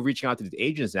for people reaching out to these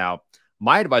agents now,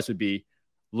 my advice would be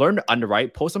learn to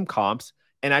underwrite, post some comps,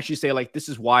 and actually say, like, this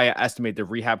is why I estimate the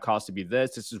rehab cost to be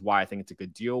this. This is why I think it's a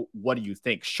good deal. What do you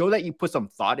think? Show that you put some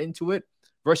thought into it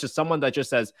versus someone that just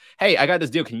says, hey, I got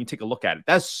this deal. Can you take a look at it?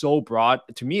 That's so broad.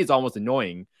 To me, it's almost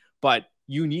annoying, but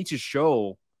you need to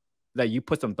show that you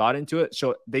put some thought into it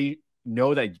so they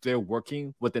know that they're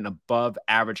working with an above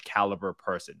average caliber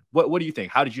person. What do you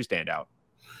think? How did you stand out?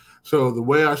 So the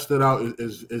way I stood out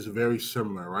is very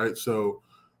similar, right? So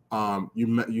you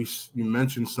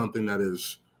mentioned something that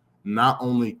is not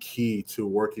only key to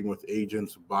working with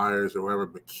agents, buyers, or whatever,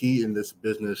 but key in this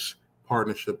business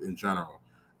partnership in general.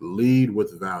 Lead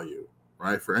with value,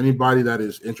 right? For anybody that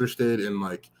is interested in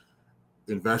like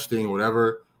investing,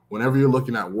 whatever, whenever you're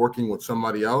looking at working with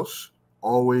somebody else,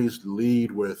 always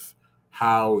lead with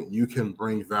how you can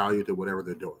bring value to whatever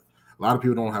they're doing. A lot of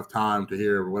people don't have time to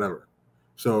hear whatever.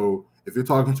 So if you're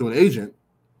talking to an agent,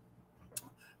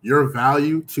 your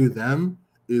value to them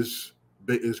is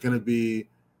going to be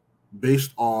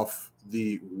based off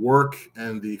the work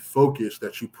and the focus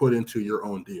that you put into your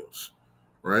own deals,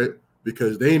 right?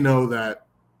 Because they know that,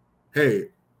 hey,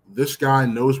 this guy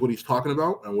knows what he's talking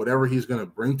about, and whatever he's going to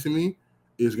bring to me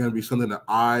is going to be something that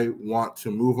I want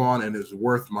to move on and is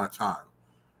worth my time,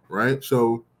 right?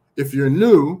 So if you're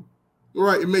new,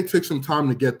 right, it may take some time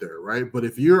to get there, right? But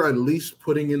if you're at least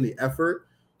putting in the effort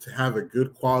to have a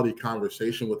good quality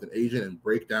conversation with an agent and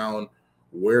break down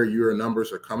where your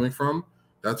numbers are coming from,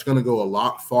 that's going to go a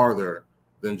lot farther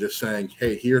than just saying,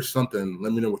 hey, here's something,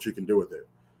 let me know what you can do with it.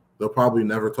 They'll probably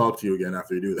never talk to you again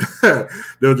after you do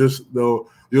that.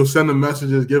 You'll send them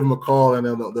messages, give them a call, and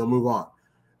then they'll move on.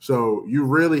 So you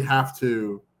really have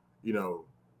to,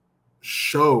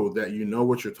 show that you know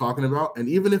what you're talking about. And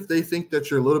even if they think that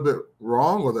you're a little bit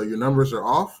wrong or that your numbers are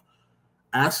off,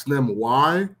 ask them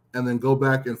why, and then go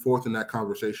back and forth in that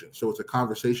conversation. So it's a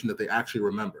conversation that they actually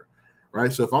remember,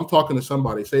 right? So if I'm talking to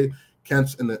somebody, say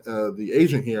Kent's in the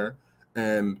agent here,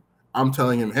 and I'm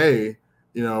telling him, hey,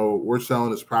 we're selling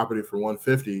this property for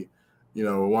 $150.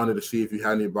 Wanted to see if you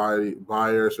had any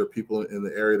buyers or people in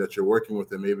the area that you're working with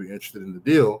that may be interested in the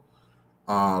deal.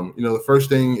 The first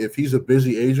thing, if he's a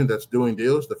busy agent that's doing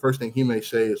deals, the first thing he may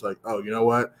say is like, oh, you know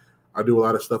what? I do a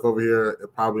lot of stuff over here.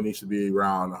 It probably needs to be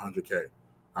around 100K.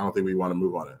 I don't think we want to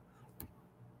move on it.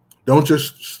 Don't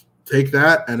just take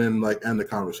that and then like end the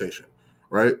conversation,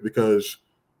 right? Because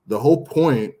the whole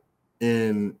point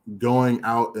in going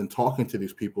out and talking to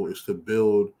these people is to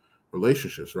build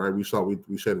relationships, right? We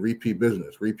said repeat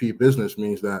business. Repeat business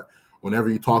means that whenever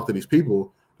you talk to these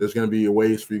people, there's going to be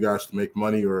ways for you guys to make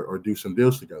money or do some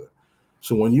deals together.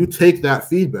 So when you take that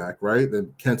feedback, right,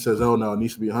 then Kent says, oh, no, it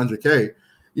needs to be 100K.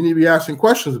 You need to be asking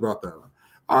questions about that.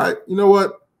 All right, you know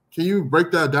what? Can you break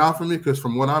that down for me? Because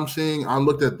from what I'm seeing, I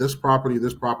looked at this property, and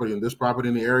this property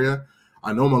in the area.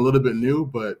 I know I'm a little bit new,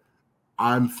 but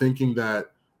I'm thinking that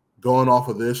going off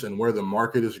of this and where the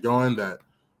market is going, that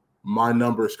my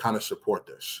numbers kind of support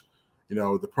this.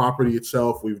 The property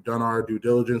itself, we've done our due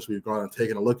diligence. We've gone and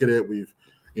taken a look at it. We've,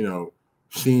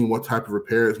 seen what type of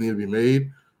repairs need to be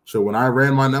made. So when I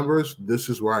ran my numbers, this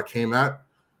is where I came at.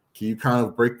 Can you kind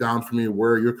of break down for me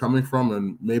where you're coming from?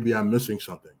 And maybe I'm missing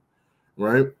something,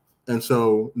 right? And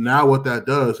so now what that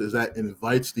does is that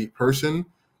invites the person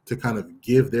to kind of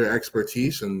give their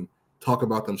expertise and talk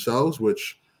about themselves,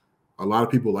 which a lot of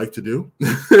people like to do.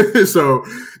 So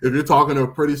if you're talking to a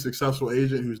pretty successful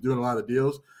agent who's doing a lot of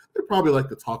deals, they probably like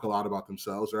to talk a lot about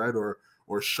themselves, right? Or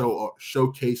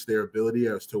showcase their ability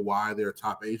as to why they're a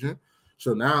top agent.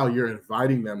 So now you're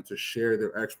inviting them to share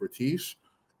their expertise,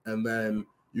 and then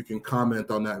you can comment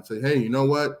on that and say, hey, you know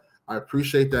what? I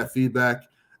appreciate that feedback.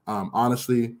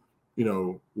 Honestly,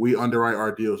 we underwrite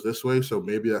our deals this way, so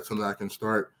maybe that's something I can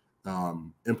start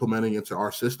implementing into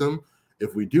our system.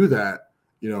 If we do that,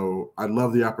 I'd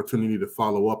love the opportunity to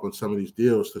follow up on some of these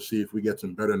deals to see if we get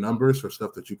some better numbers for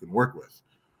stuff that you can work with.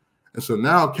 And so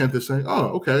now Kent is saying,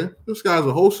 oh, okay, this guy's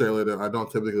a wholesaler that I don't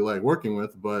typically like working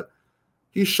with, but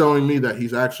he's showing me that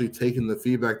he's actually taking the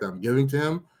feedback that I'm giving to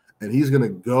him, and he's going to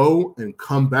go and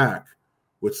come back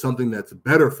with something that's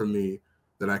better for me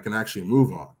that I can actually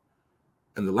move on.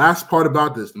 And the last part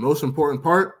about this, the most important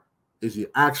part, is you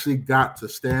actually got to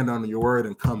stand on your word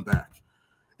and come back.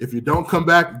 If you don't come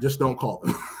back, just don't call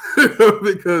them.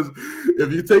 Because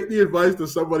if you take the advice that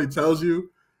somebody tells you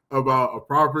about a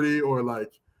property or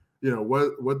like,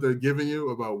 what they're giving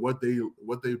you about what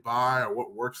they buy or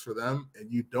what works for them,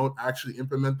 and you don't actually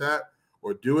implement that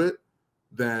or do it,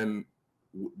 then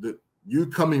you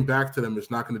coming back to them is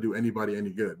not going to do anybody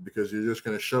any good, because you're just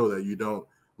going to show that you don't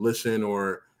listen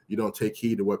or you don't take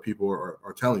heed to what people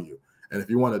are telling you. And if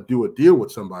you want to do a deal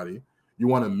with somebody, you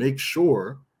want to make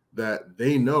sure that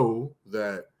they know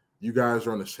that you guys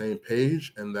are on the same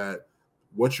page and that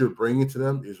what you're bringing to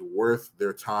them is worth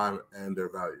their time and their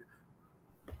value.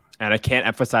 And I can't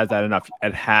emphasize that enough.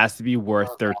 It has to be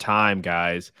worth their time,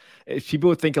 guys. If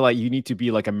people think like you need to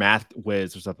be like a math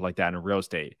whiz or something like that in real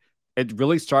estate, it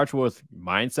really starts with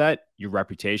mindset, your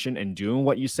reputation, and doing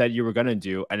what you said you were going to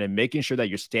do, and then making sure that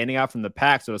you're standing out from the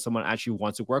pack so that someone actually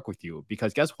wants to work with you.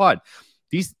 Because guess what?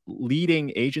 These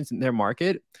leading agents in their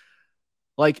market,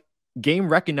 like, game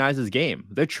recognizes game.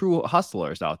 They're true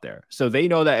hustlers out there. So they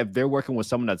know that if they're working with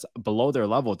someone that's below their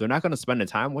level, they're not going to spend the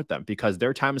time with them because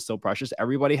their time is so precious.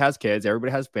 Everybody has kids,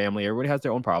 everybody has family, everybody has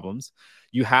their own problems.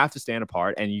 You have to stand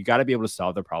apart and you got to be able to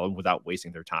solve their problem without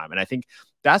wasting their time. And I think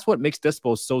that's what makes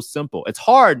Dispo so simple. It's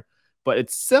hard, but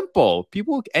it's simple.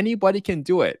 Anybody can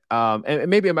do it. And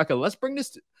maybe Emeka,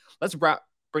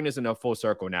 bring this in a full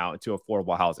circle now to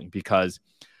affordable housing, because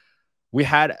we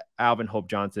had Alvin Hope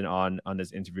Johnson on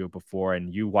this interview before,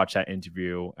 and you watched that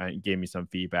interview and gave me some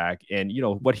feedback. And,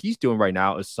 what he's doing right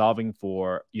now is solving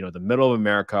for, the middle of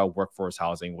America workforce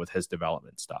housing with his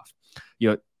development stuff.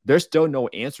 There's still no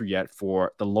answer yet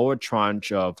for the lower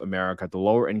tranche of America, the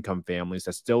lower income families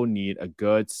that still need a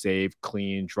good, safe,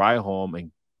 clean, dry home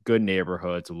and good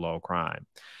neighborhoods with low crime.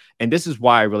 And this is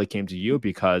why I really came to you,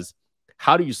 because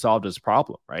how do you solve this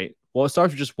problem, right? Well, it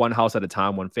starts with just one house at a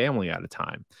time, one family at a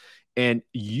time. And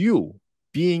you,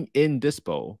 being in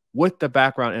Dispo with the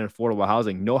background in affordable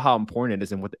housing, know how important it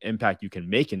is and what the impact you can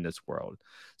make in this world.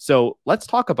 So let's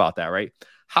talk about that, right?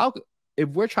 If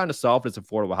we're trying to solve this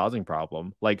affordable housing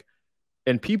problem,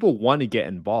 and people want to get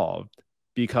involved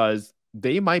because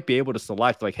they might be able to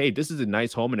select, hey, this is a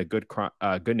nice home in a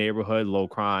good neighborhood, low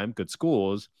crime, good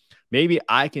schools. Maybe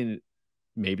I can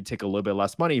take a little bit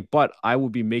less money, but I will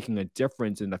be making a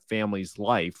difference in the family's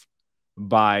life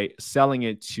by selling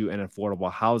it to an affordable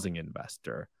housing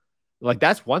investor.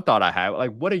 That's one thought I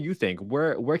have. What do you think?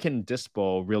 Where can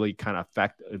Dispo really kind of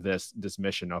affect this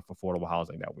mission of affordable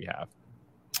housing that we have?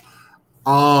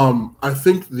 I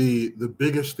think the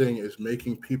biggest thing is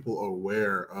making people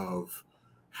aware of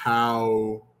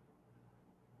how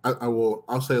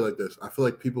I'll say it like this. I feel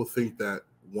like people think that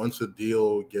once a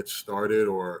deal gets started,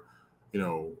 or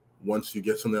once you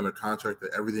get something under contract,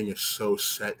 that everything is so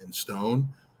set in stone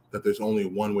that there's only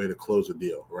one way to close a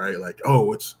deal, right?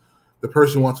 It's the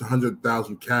person wants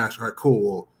 100,000 cash. All right, cool.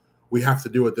 Well, we have to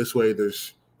do it this way.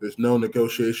 There's no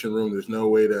negotiation room. There's no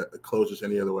way to close this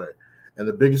any other way. And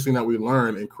the biggest thing that we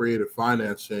learn in creative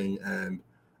financing and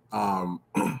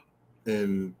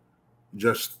in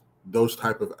just those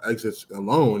type of exits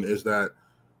alone is that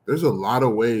there's a lot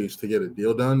of ways to get a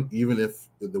deal done, even if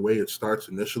the way it starts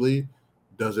initially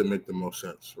doesn't make the most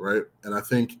sense, right? And I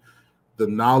think the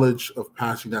knowledge of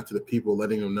passing that to the people,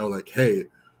 letting them know hey,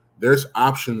 there's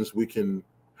options we can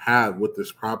have with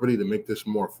this property to make this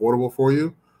more affordable for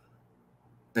you.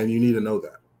 And you need to know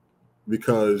that,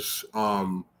 because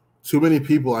too many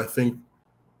people, I think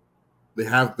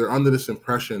they're under this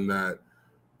impression that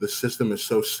the system is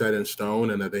so set in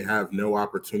stone and that they have no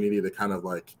opportunity to kind of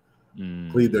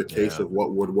plead their case of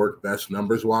what would work best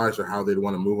numbers wise or how they'd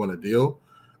want to move on a deal,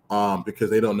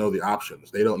 because they don't know the options.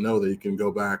 They don't know that you can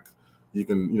go back. You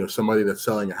can, somebody that's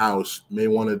selling a house may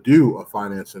want to do a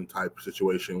financing type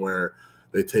situation where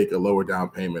they take a lower down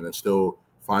payment and still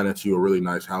finance you a really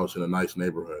nice house in a nice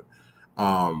neighborhood.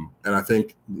 And I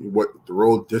think what the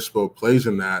role Dispo plays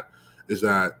in that is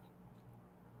that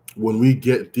when we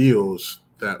get deals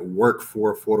that work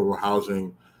for affordable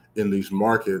housing in these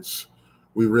markets,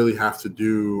 we really have to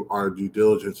do our due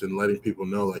diligence in letting people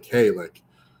know hey,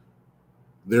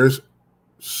 there's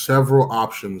several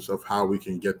options of how we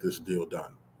can get this deal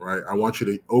done, right? I want you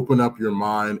to open up your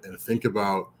mind and think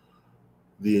about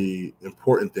the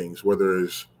important things, whether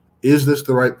is this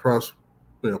the right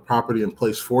property in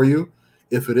place for you?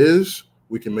 If it is,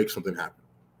 we can make something happen,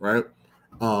 right?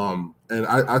 And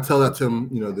I tell that to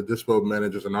the Dispo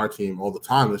managers on our team all the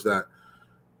time, is that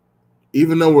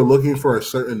even though we're looking for a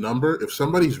certain number, if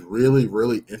somebody's really,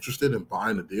 really interested in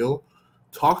buying a deal,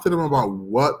 talk to them about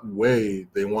what way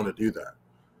they want to do that.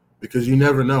 Because you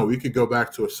never know. We could go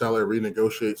back to a seller,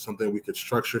 renegotiate something. We could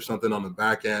structure something on the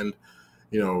back end.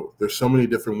 There's so many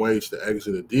different ways to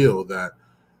exit a deal that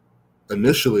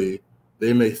initially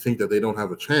they may think that they don't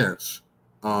have a chance,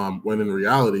 when in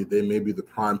reality they may be the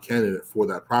prime candidate for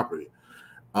that property.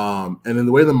 And in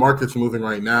the way the market's moving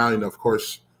right now, of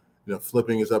course,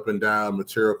 flipping is up and down,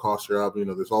 material costs are up.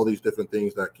 There's all these different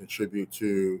things that contribute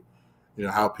to,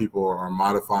 how people are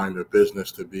modifying their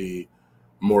business to be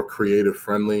more creative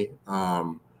friendly,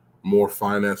 more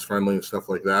finance friendly and stuff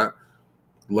like that.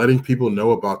 Letting people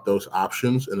know about those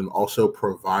options and then also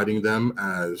providing them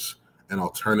as an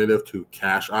alternative to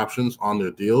cash options on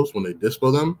their deals when they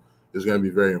dispo them is going to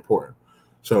be very important.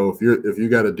 So if you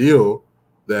got a deal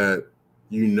that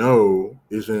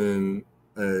is in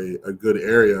a good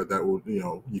area that will,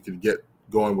 you could get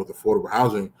going with affordable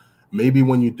housing, maybe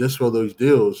when you dispo those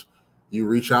deals, you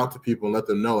reach out to people and let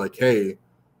them know hey,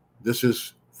 this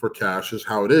is for cash, this is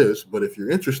how it is. But if you're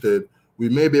interested, we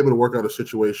may be able to work out a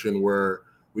situation where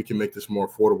we can make this more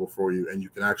affordable for you and you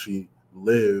can actually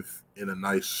live in a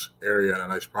nice area and a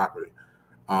nice property.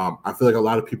 I feel like a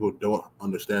lot of people don't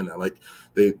understand that. Like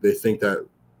they think that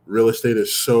real estate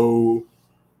is so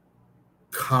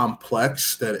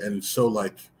complex that and so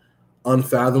like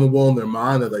unfathomable in their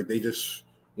mind that like they just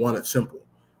want it simple.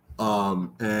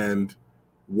 And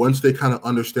once they kind of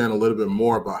understand a little bit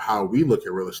more about how we look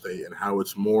at real estate and how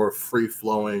it's more free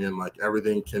flowing and like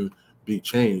everything can be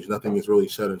changed, nothing is really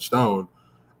set in stone.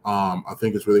 I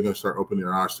think it's really going to start opening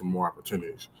their eyes to more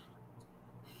opportunities.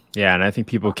 Yeah, and I think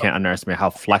people can't underestimate how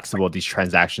flexible these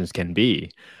transactions can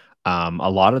be. A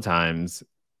lot of times,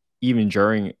 even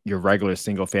during your regular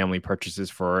single family purchases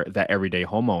for that everyday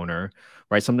homeowner,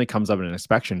 right? Something comes up in an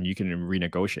inspection, you can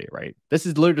renegotiate, right? This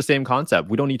is literally the same concept.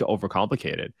 We don't need to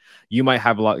overcomplicate it. You might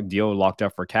have a deal locked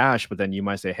up for cash, but then you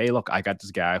might say, hey, look, I got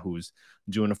this guy who's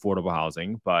doing affordable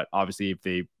housing, but obviously if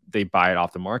they buy it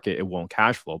off the market, it won't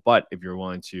cash flow. But if you're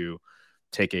willing to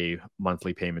take a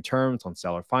monthly payment terms on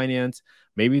seller finance,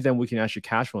 maybe then we can actually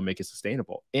cash flow and make it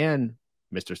sustainable. And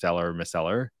Mr. Seller or Miss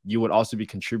Seller, you would also be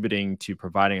contributing to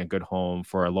providing a good home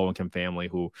for a low-income family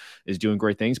who is doing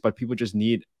great things, but people just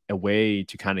need a way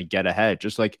to kind of get ahead.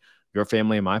 Just like your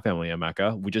family and my family,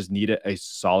 Emeka, we just needed a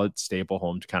solid, stable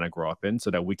home to kind of grow up in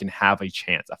so that we can have a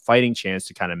chance, a fighting chance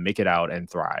to kind of make it out and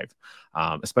thrive,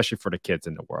 especially for the kids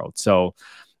in the world. So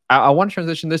I want to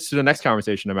transition this to the next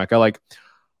conversation, Emeka. Like,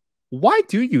 why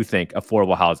do you think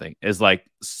affordable housing is like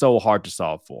so hard to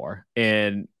solve for?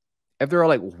 And if there are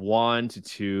like 1 to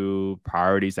 2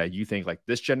 priorities that you think like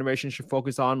this generation should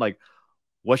focus on, like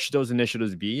what should those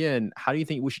initiatives be? And how do you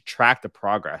think we should track the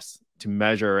progress to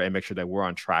measure and make sure that we're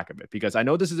on track of it? Because I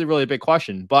know this is a really big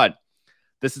question, but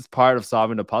this is part of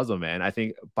solving the puzzle, man. I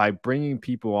think by bringing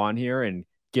people on here and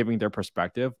giving their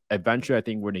perspective, eventually I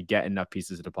think we're going to get enough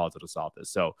pieces of the puzzle to solve this.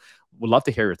 So we'd love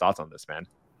to hear your thoughts on this, man.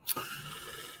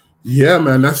 Yeah,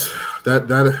 man,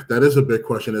 that is a big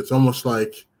question. It's almost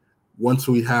like once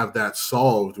we have that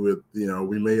solved, with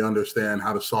we may understand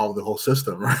how to solve the whole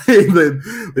system, right?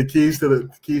 the keys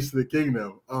to the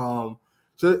kingdom.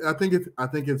 So I think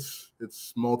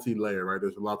it's multi-layer, right?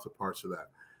 There's lots of parts of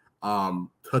that.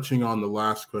 Touching on the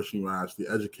last question you asked, the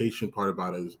education part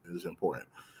about it is important,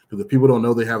 because if people don't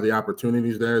know they have the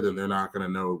opportunities there, then they're not going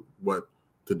to know what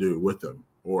to do with them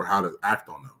or how to act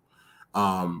on them.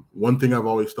 One thing I've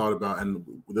always thought about, and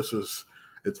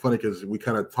it's funny because we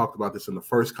kind of talked about this in the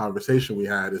first conversation we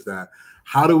had, is that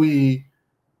how do we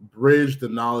bridge the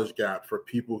knowledge gap for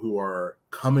people who are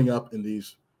coming up in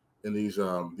these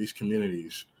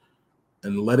communities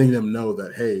and letting them know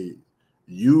that, hey,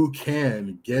 you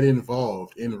can get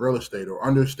involved in real estate or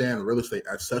understand real estate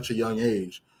at such a young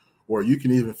age, or you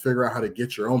can even figure out how to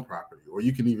get your own property, or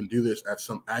you can even do this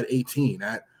at 18,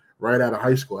 right out of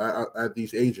high school, at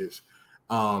these ages.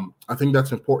 I think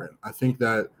that's important. I think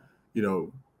that,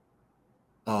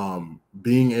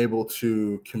 being able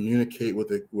to communicate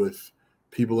with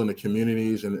people in the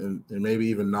communities and maybe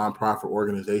even nonprofit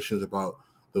organizations about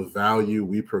the value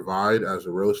we provide as a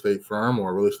real estate firm or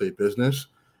a real estate business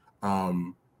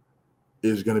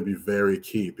is going to be very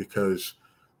key, because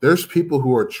there's people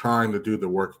who are trying to do the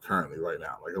work currently right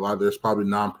now. Like there's probably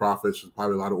nonprofits, there's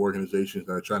probably a lot of organizations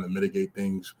that are trying to mitigate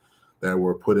things that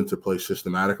were put into place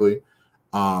systematically.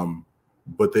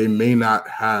 But they may not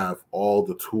have all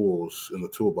the tools in the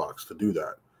toolbox to do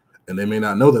that. And they may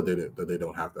not know that they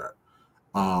don't have that.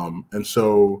 And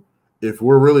so if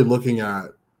we're really looking at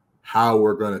how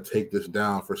we're going to take this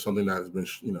down for something that has been,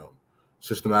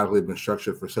 systematically been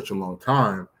structured for such a long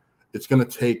time, it's going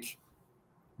to take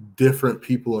different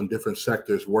people in different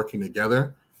sectors working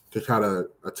together to try to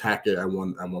attack it at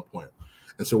one point.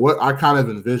 And so what I kind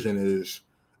of envision is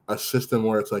a system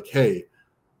where it's like, hey,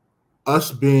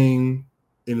 us being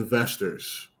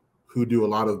investors who do a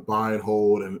lot of buy and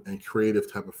hold and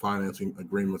creative type of financing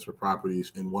agreements for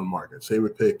properties in one market. Say we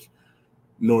pick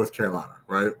North Carolina,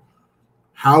 right?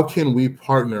 How can we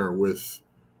partner with,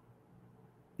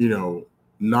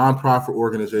 nonprofit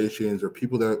organizations or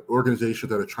organizations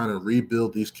that are trying to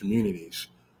rebuild these communities,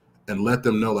 and let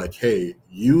them know, like, hey,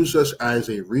 use us as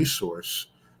a resource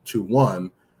to,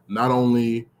 one, not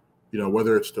only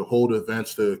whether it's to hold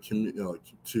events to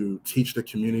teach the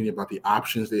community about the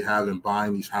options they have in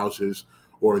buying these houses,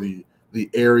 or the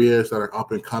areas that are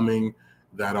up and coming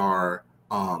that are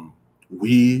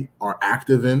we are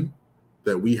active in,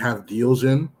 that we have deals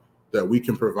in, that we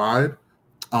can provide,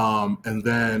 and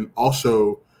then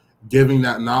also giving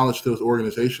that knowledge to those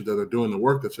organizations that are doing the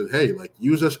work, that says, hey, like,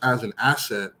 use us as an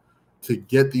asset to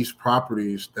get these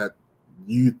properties that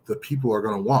the people are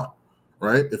going to want.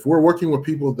 Right? If we're working with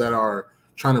people that are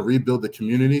trying to rebuild the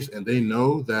communities and they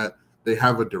know that they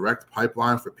have a direct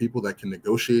pipeline for people that can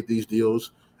negotiate these deals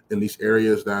in these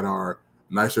areas that are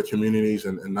nicer communities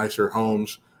and nicer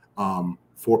homes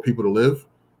for people to live,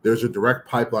 there's a direct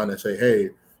pipeline that say, hey,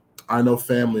 I know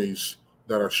families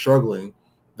that are struggling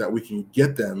that we can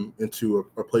get them into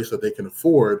a place that they can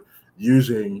afford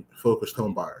using focused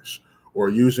home buyers or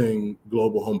using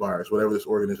global home buyers, whatever this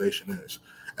organization is,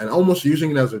 and almost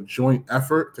using it as a joint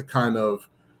effort to kind of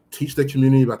teach the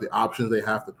community about the options they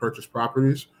have to purchase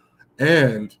properties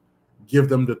and give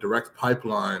them the direct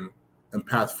pipeline and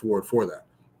path forward for that.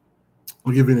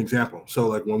 I'll give you an example. So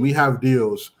like when we have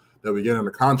deals that we get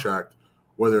under contract,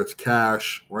 whether it's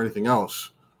cash or anything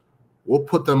else, we'll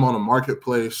put them on a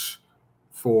marketplace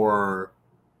for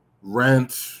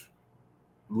rent,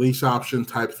 lease option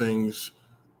type things,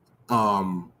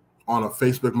 on a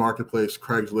Facebook marketplace,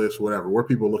 Craigslist, whatever, where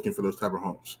people are looking for those type of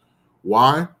homes.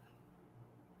 Why?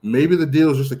 Maybe the deal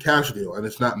is just a cash deal and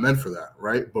it's not meant for that,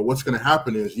 right? But what's going to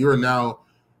happen is you are now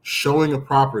showing a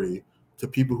property to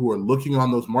people who are looking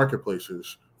on those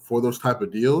marketplaces for those type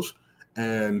of deals,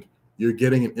 and you're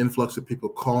getting an influx of people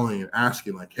calling and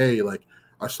asking like, hey, like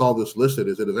I saw this listed,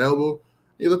 is it available?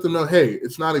 You let them know, hey,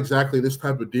 it's not exactly this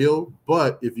type of deal,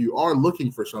 but if you are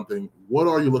looking for something, what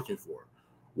are you looking for?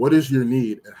 What is your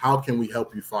need, and how can we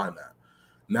help you find that?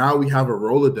 Now we have a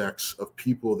Rolodex of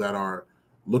people that are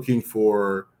looking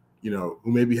for, who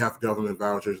maybe have government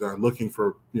vouchers, that are looking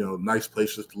for, nice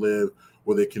places to live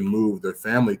where they can move their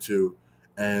family to.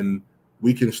 And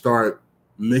we can start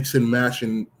mixing,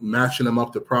 matching them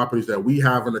up to properties that we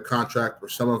have in the contract or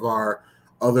some of our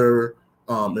other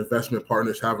investment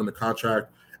partners have in the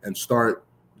contract, and start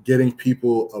getting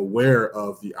people aware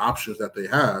of the options that they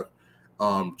have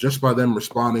just by them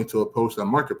responding to a post on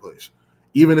Marketplace,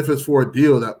 even if it's for a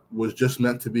deal that was just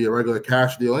meant to be a regular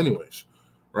cash deal anyways,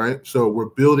 right? So we're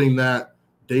building that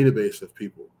database of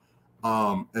people.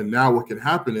 And now what can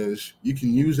happen is you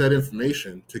can use that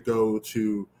information to go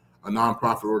to a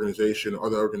nonprofit organization or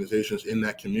other organizations in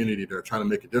that community that are trying to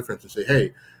make a difference and say,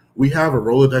 hey, we have a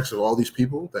Rolodex of all these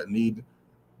people that need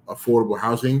affordable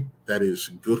housing that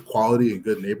is good quality in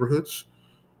good neighborhoods.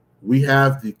 We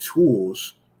have the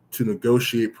tools to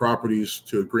negotiate properties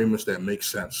to agreements that make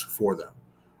sense for them,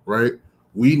 right?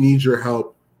 We need your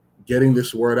help getting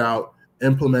this word out,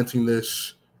 implementing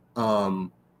this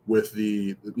with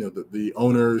the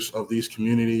owners of these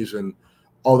communities and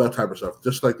all that type of stuff,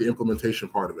 just like the implementation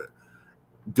part of it.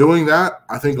 Doing that,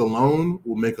 I think alone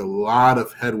will make a lot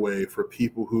of headway for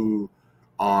people who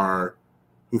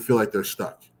feel like they're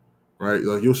stuck, right?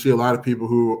 Like you'll see a lot of people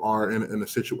who are in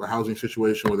a housing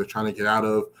situation where they're trying to get out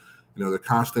of. They're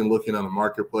constantly looking on the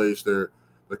marketplace. They're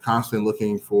constantly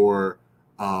looking for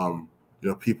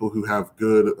people who have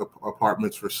good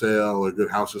apartments for sale or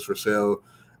good houses for sale,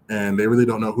 and they really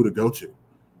don't know who to go to.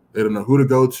 They don't know who to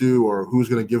go to or who's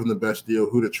going to give them the best deal,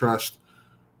 who to trust.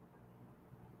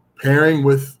 Pairing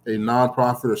with a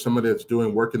nonprofit or somebody that's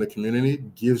doing work in the community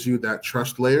gives you that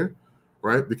trust layer,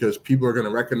 right? Because people are going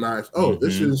to recognize, oh,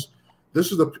 this is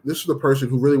the person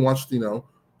who really wants to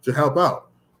help out.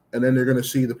 And then they're going to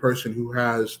see the person who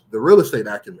has the real estate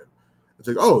acumen. It's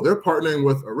like, oh, they're partnering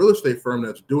with a real estate firm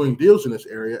that's doing deals in this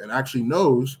area and actually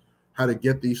knows how to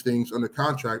get these things under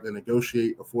contract and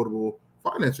negotiate affordable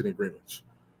financing agreements.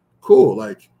 Cool.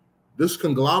 Like this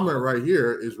conglomerate right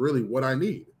here is really what I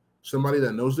need. Somebody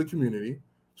that knows the community,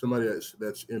 somebody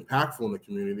that's impactful in the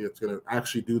community, that's going to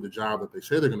actually do the job that they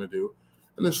say they're going to do.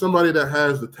 And then somebody that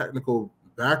has the technical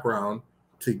background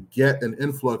to get an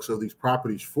influx of these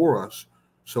properties for us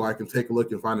so I can take a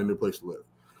look and find a new place to live.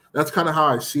 That's kind of how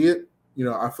I see it.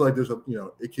 I feel like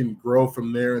it can grow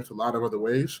from there into a lot of other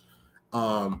ways.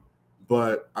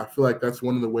 But I feel like that's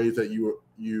one of the ways that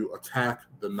you attack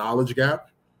the knowledge gap.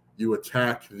 You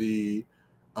attack the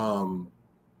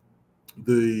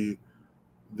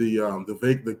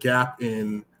gap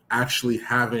in actually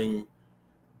having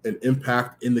an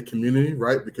impact in the community,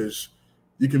 right? Because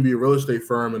you can be a real estate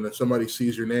firm and then somebody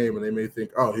sees your name and they may think,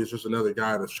 oh, he's just another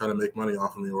guy that's trying to make money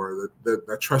off of me, or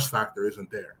that trust factor isn't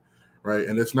there, right?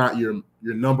 And it's not your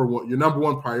number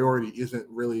one priority isn't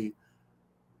really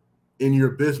in your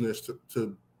business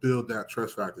to build that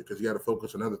trust factor, because you got to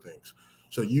focus on other things.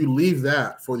 So you leave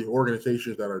that for the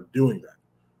organizations that are doing that,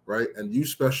 right? And you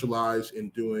specialize in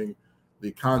doing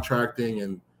the contracting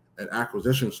and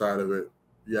acquisition side of it.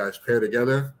 You guys pair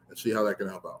together and see how that can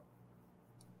help out.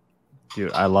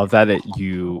 Dude, I love that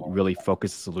you really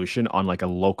focus the solution on like a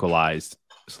localized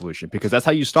solution, because that's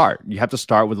how you start. You have to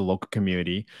start with the local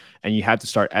community, and you have to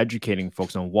start educating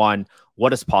folks on, one,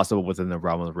 what is possible within the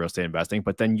realm of real estate investing,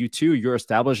 but then you're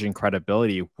establishing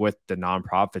credibility with the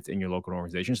nonprofits in your local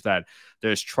organization so that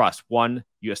there's trust. One,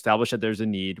 you establish that there's a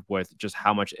need with just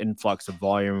how much influx of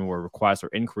volume or requests or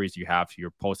inquiries you have to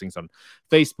your postings on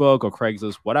Facebook or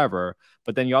Craigslist, whatever.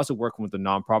 But then you also work with the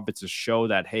nonprofits to show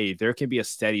that, hey, there can be a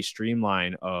steady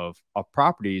streamline of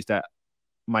properties that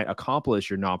might accomplish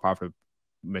your nonprofit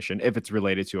mission if it's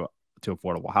related to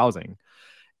affordable housing.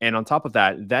 And on top of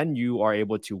that, then you are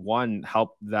able to, one,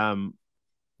 help them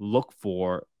look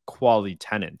for quality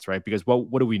tenants, right? Because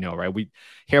what do we know, right? We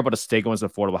hear about the stigmas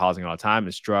of affordable housing all the time.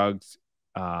 It's drugs,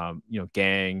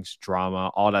 gangs, drama,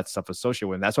 all that stuff associated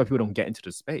with it. And that's why people don't get into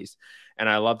the space. And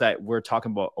I love that we're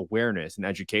talking about awareness and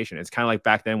education. It's kind of like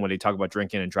back then when they talk about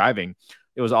drinking and driving,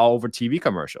 it was all over TV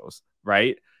commercials,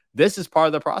 right? This is part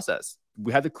of the process.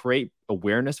 We have to create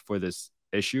awareness for this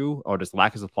issue or this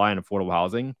lack of supply in affordable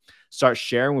housing, start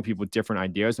sharing with people different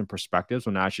ideas and perspectives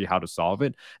on actually how to solve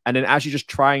it, and then actually just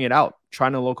trying it out,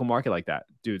 trying a local market like that,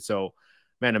 dude. So,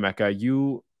 man,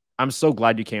 Emeka, I'm so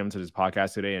glad you came to this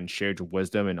podcast today and shared your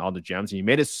wisdom and all the gems, and you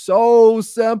made it so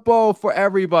simple for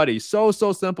everybody, so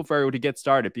simple for everyone to get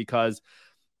started, because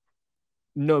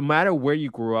no matter where you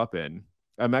grew up in,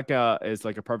 Emeka is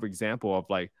like a perfect example of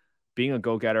like being a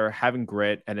go-getter, having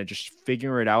grit, and then just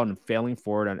figuring it out and failing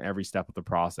forward on every step of the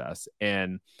process.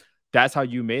 And that's how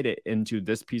you made it into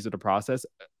this piece of the process,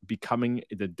 becoming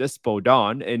the Dispo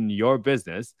Don in your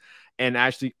business and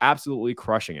actually absolutely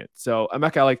crushing it. So,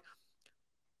 Emeka, like,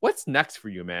 what's next for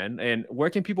you, man? And where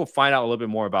can people find out a little bit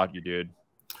more about you, dude?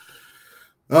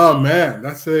 Oh man,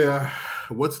 that's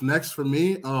what's next for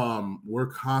me. We're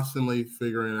constantly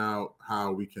figuring out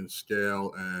how we can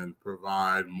scale and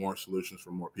provide more solutions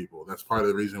for more people. That's part of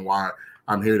the reason why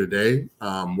I'm here today,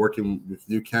 working with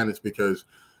you, Ken. It's because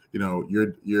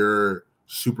you're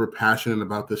super passionate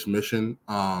about this mission,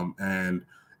 and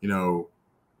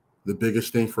the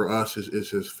biggest thing for us is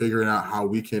just figuring out how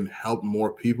we can help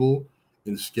more people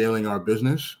in scaling our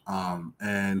business,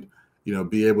 and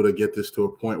be able to get this to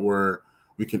a point where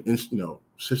we can,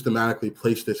 systematically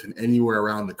place this in anywhere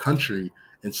around the country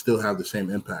and still have the same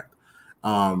impact.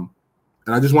 And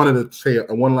I just wanted to say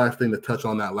one last thing to touch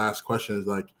on that last question is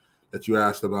like that you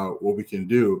asked about what we can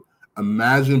do.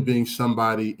 Imagine being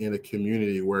somebody in a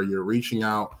community where you're reaching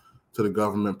out to the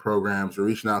government programs, or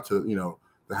reaching out to,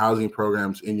 the housing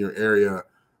programs in your area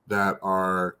that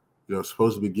are,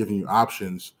 supposed to be giving you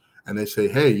options. And they say,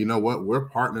 hey, you know what? We're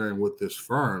partnering with this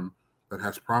firm that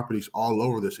has properties all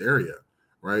over this area.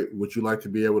 Right? Would you like to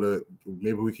be able to,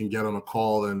 maybe we can get on a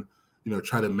call and,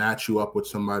 try to match you up with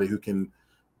somebody who can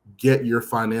get your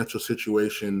financial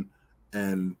situation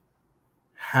and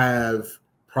have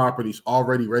properties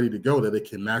already ready to go that they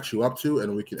can match you up to,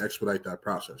 and we can expedite that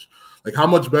process. Like, how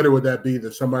much better would that be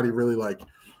than somebody really like,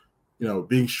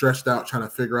 being stressed out, trying to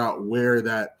figure out where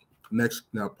that next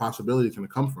possibility is going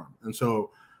to come from? And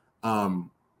so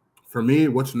for me,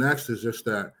 what's next is just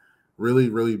that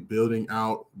really building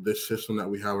out this system that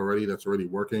we have already, that's already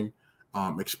working,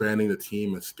 expanding the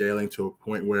team and scaling to a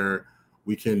point where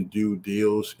we can do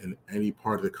deals in any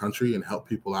part of the country and help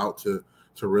people out to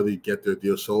really get their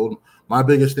deal sold. My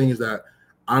biggest thing is that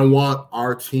I want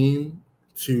our team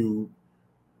to,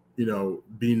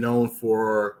 be known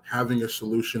for having a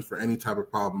solution for any type of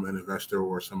problem an investor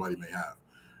or somebody may have,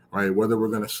 right? Whether we're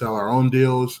going to sell our own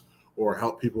deals or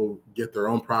help people get their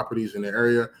own properties in the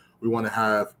area, we want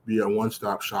to be a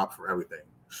one-stop shop for everything.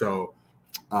 So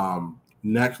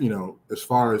next, as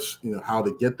far as, how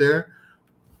to get there,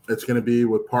 it's going to be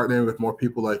with partnering with more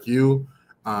people like you.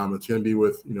 It's going to be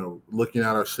with, looking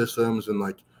at our systems and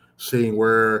like seeing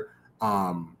where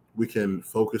we can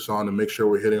focus on and make sure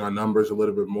we're hitting our numbers a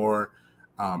little bit more,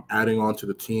 adding on to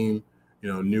the team,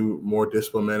 more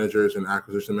dispo managers and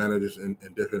acquisition managers in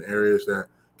different areas that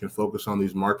can focus on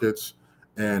these markets.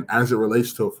 And as it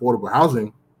relates to affordable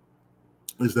housing,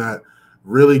 is that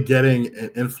really getting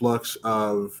an influx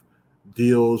of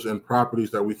deals and properties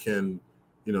that we can,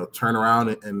 turn around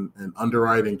and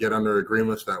underwrite and get under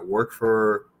agreements that work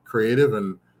for creative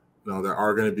and, that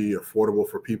are going to be affordable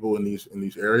for people in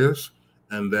these areas,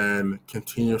 and then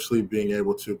continuously being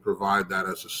able to provide that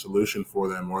as a solution for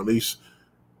them, or at least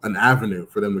an avenue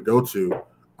for them to go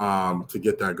to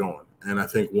get that going. And I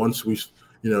think once we,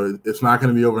 it's not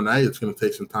going to be overnight. It's going to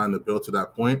take some time to build to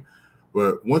that point.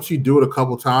 But once you do it a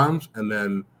couple times and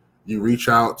then you reach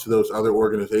out to those other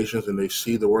organizations and they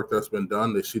see the work that's been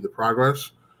done, they see the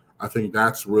progress, I think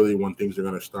that's really when things are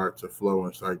going to start to flow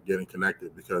and start getting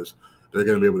connected, because they're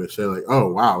going to be able to say like,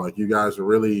 oh, wow, like you guys are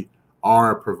really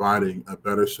are providing a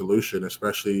better solution,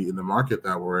 especially in the market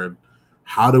that we're in.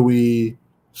 How do we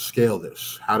scale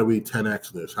this? How do we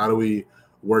 10x this? How do we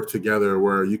work together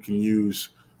where you can use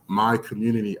my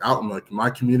community outlook, my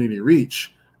community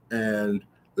reach, and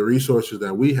the resources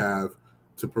that we have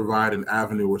to provide an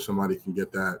avenue where somebody can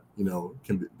get that,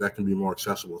 that can be more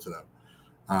accessible to them.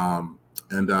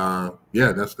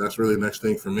 Yeah, that's really the next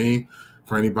thing for me.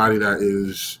 For anybody that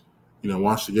is,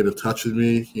 wants to get in touch with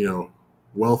me,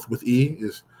 Wealth with E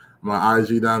is my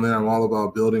IG down there. I'm all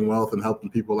about building wealth and helping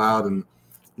people out, and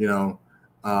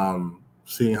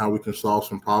seeing how we can solve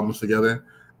some problems together.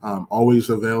 Always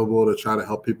available to try to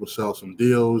help people sell some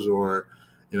deals, or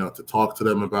to talk to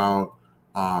them about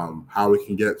how we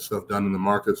can get stuff done in the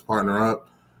markets, partner up.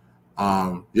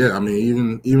 Yeah, I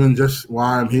mean, even just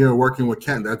while I'm here working with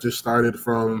Kent, that just started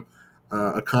from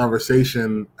a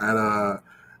conversation at a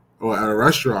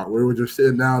restaurant where we were just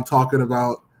sitting down talking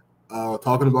about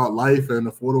life and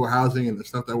affordable housing and the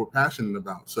stuff that we're passionate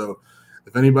about. So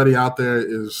if anybody out there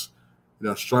is,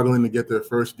 struggling to get their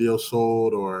first deal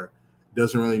sold or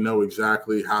doesn't really know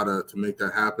exactly how to make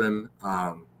that happen,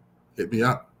 hit me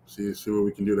up. See what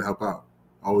we can do to help out.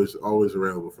 Always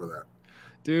available for that.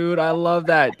 Dude, I love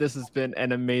that. This has been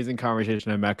an amazing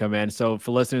conversation, Emeka, man. So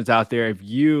for listeners out there, if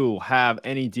you have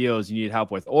any deals you need help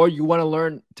with, or you want to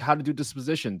learn how to do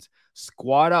dispositions,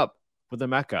 squad up with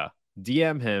Emeka.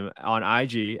 DM him on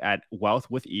IG at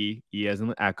Wealth with E as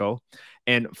in Echo,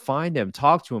 and find him,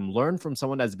 talk to him, learn from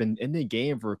someone that's been in the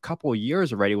game for a couple of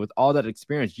years already with all that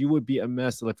experience. You would be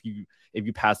amiss if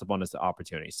you pass up on this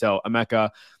opportunity. So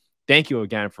Emeka, thank you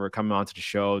again for coming on to the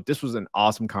show. This was an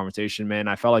awesome conversation, man.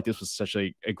 I felt like this was such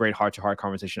a great heart-to-heart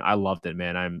conversation. I loved it,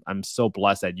 man. I'm so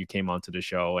blessed that you came onto the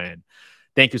show, and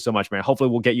thank you so much, man. Hopefully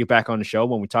we'll get you back on the show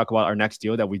when we talk about our next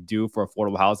deal that we do for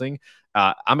affordable housing.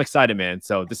 I'm excited, man.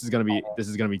 So this is gonna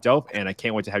be dope, and I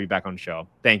can't wait to have you back on the show.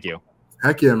 Thank you.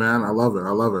 Heck yeah, man. I love it.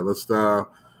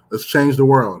 Let's change the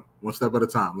world one step at a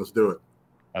time. Let's do it.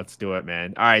 Let's do it,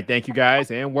 man. All right, thank you guys,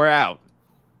 and we're out.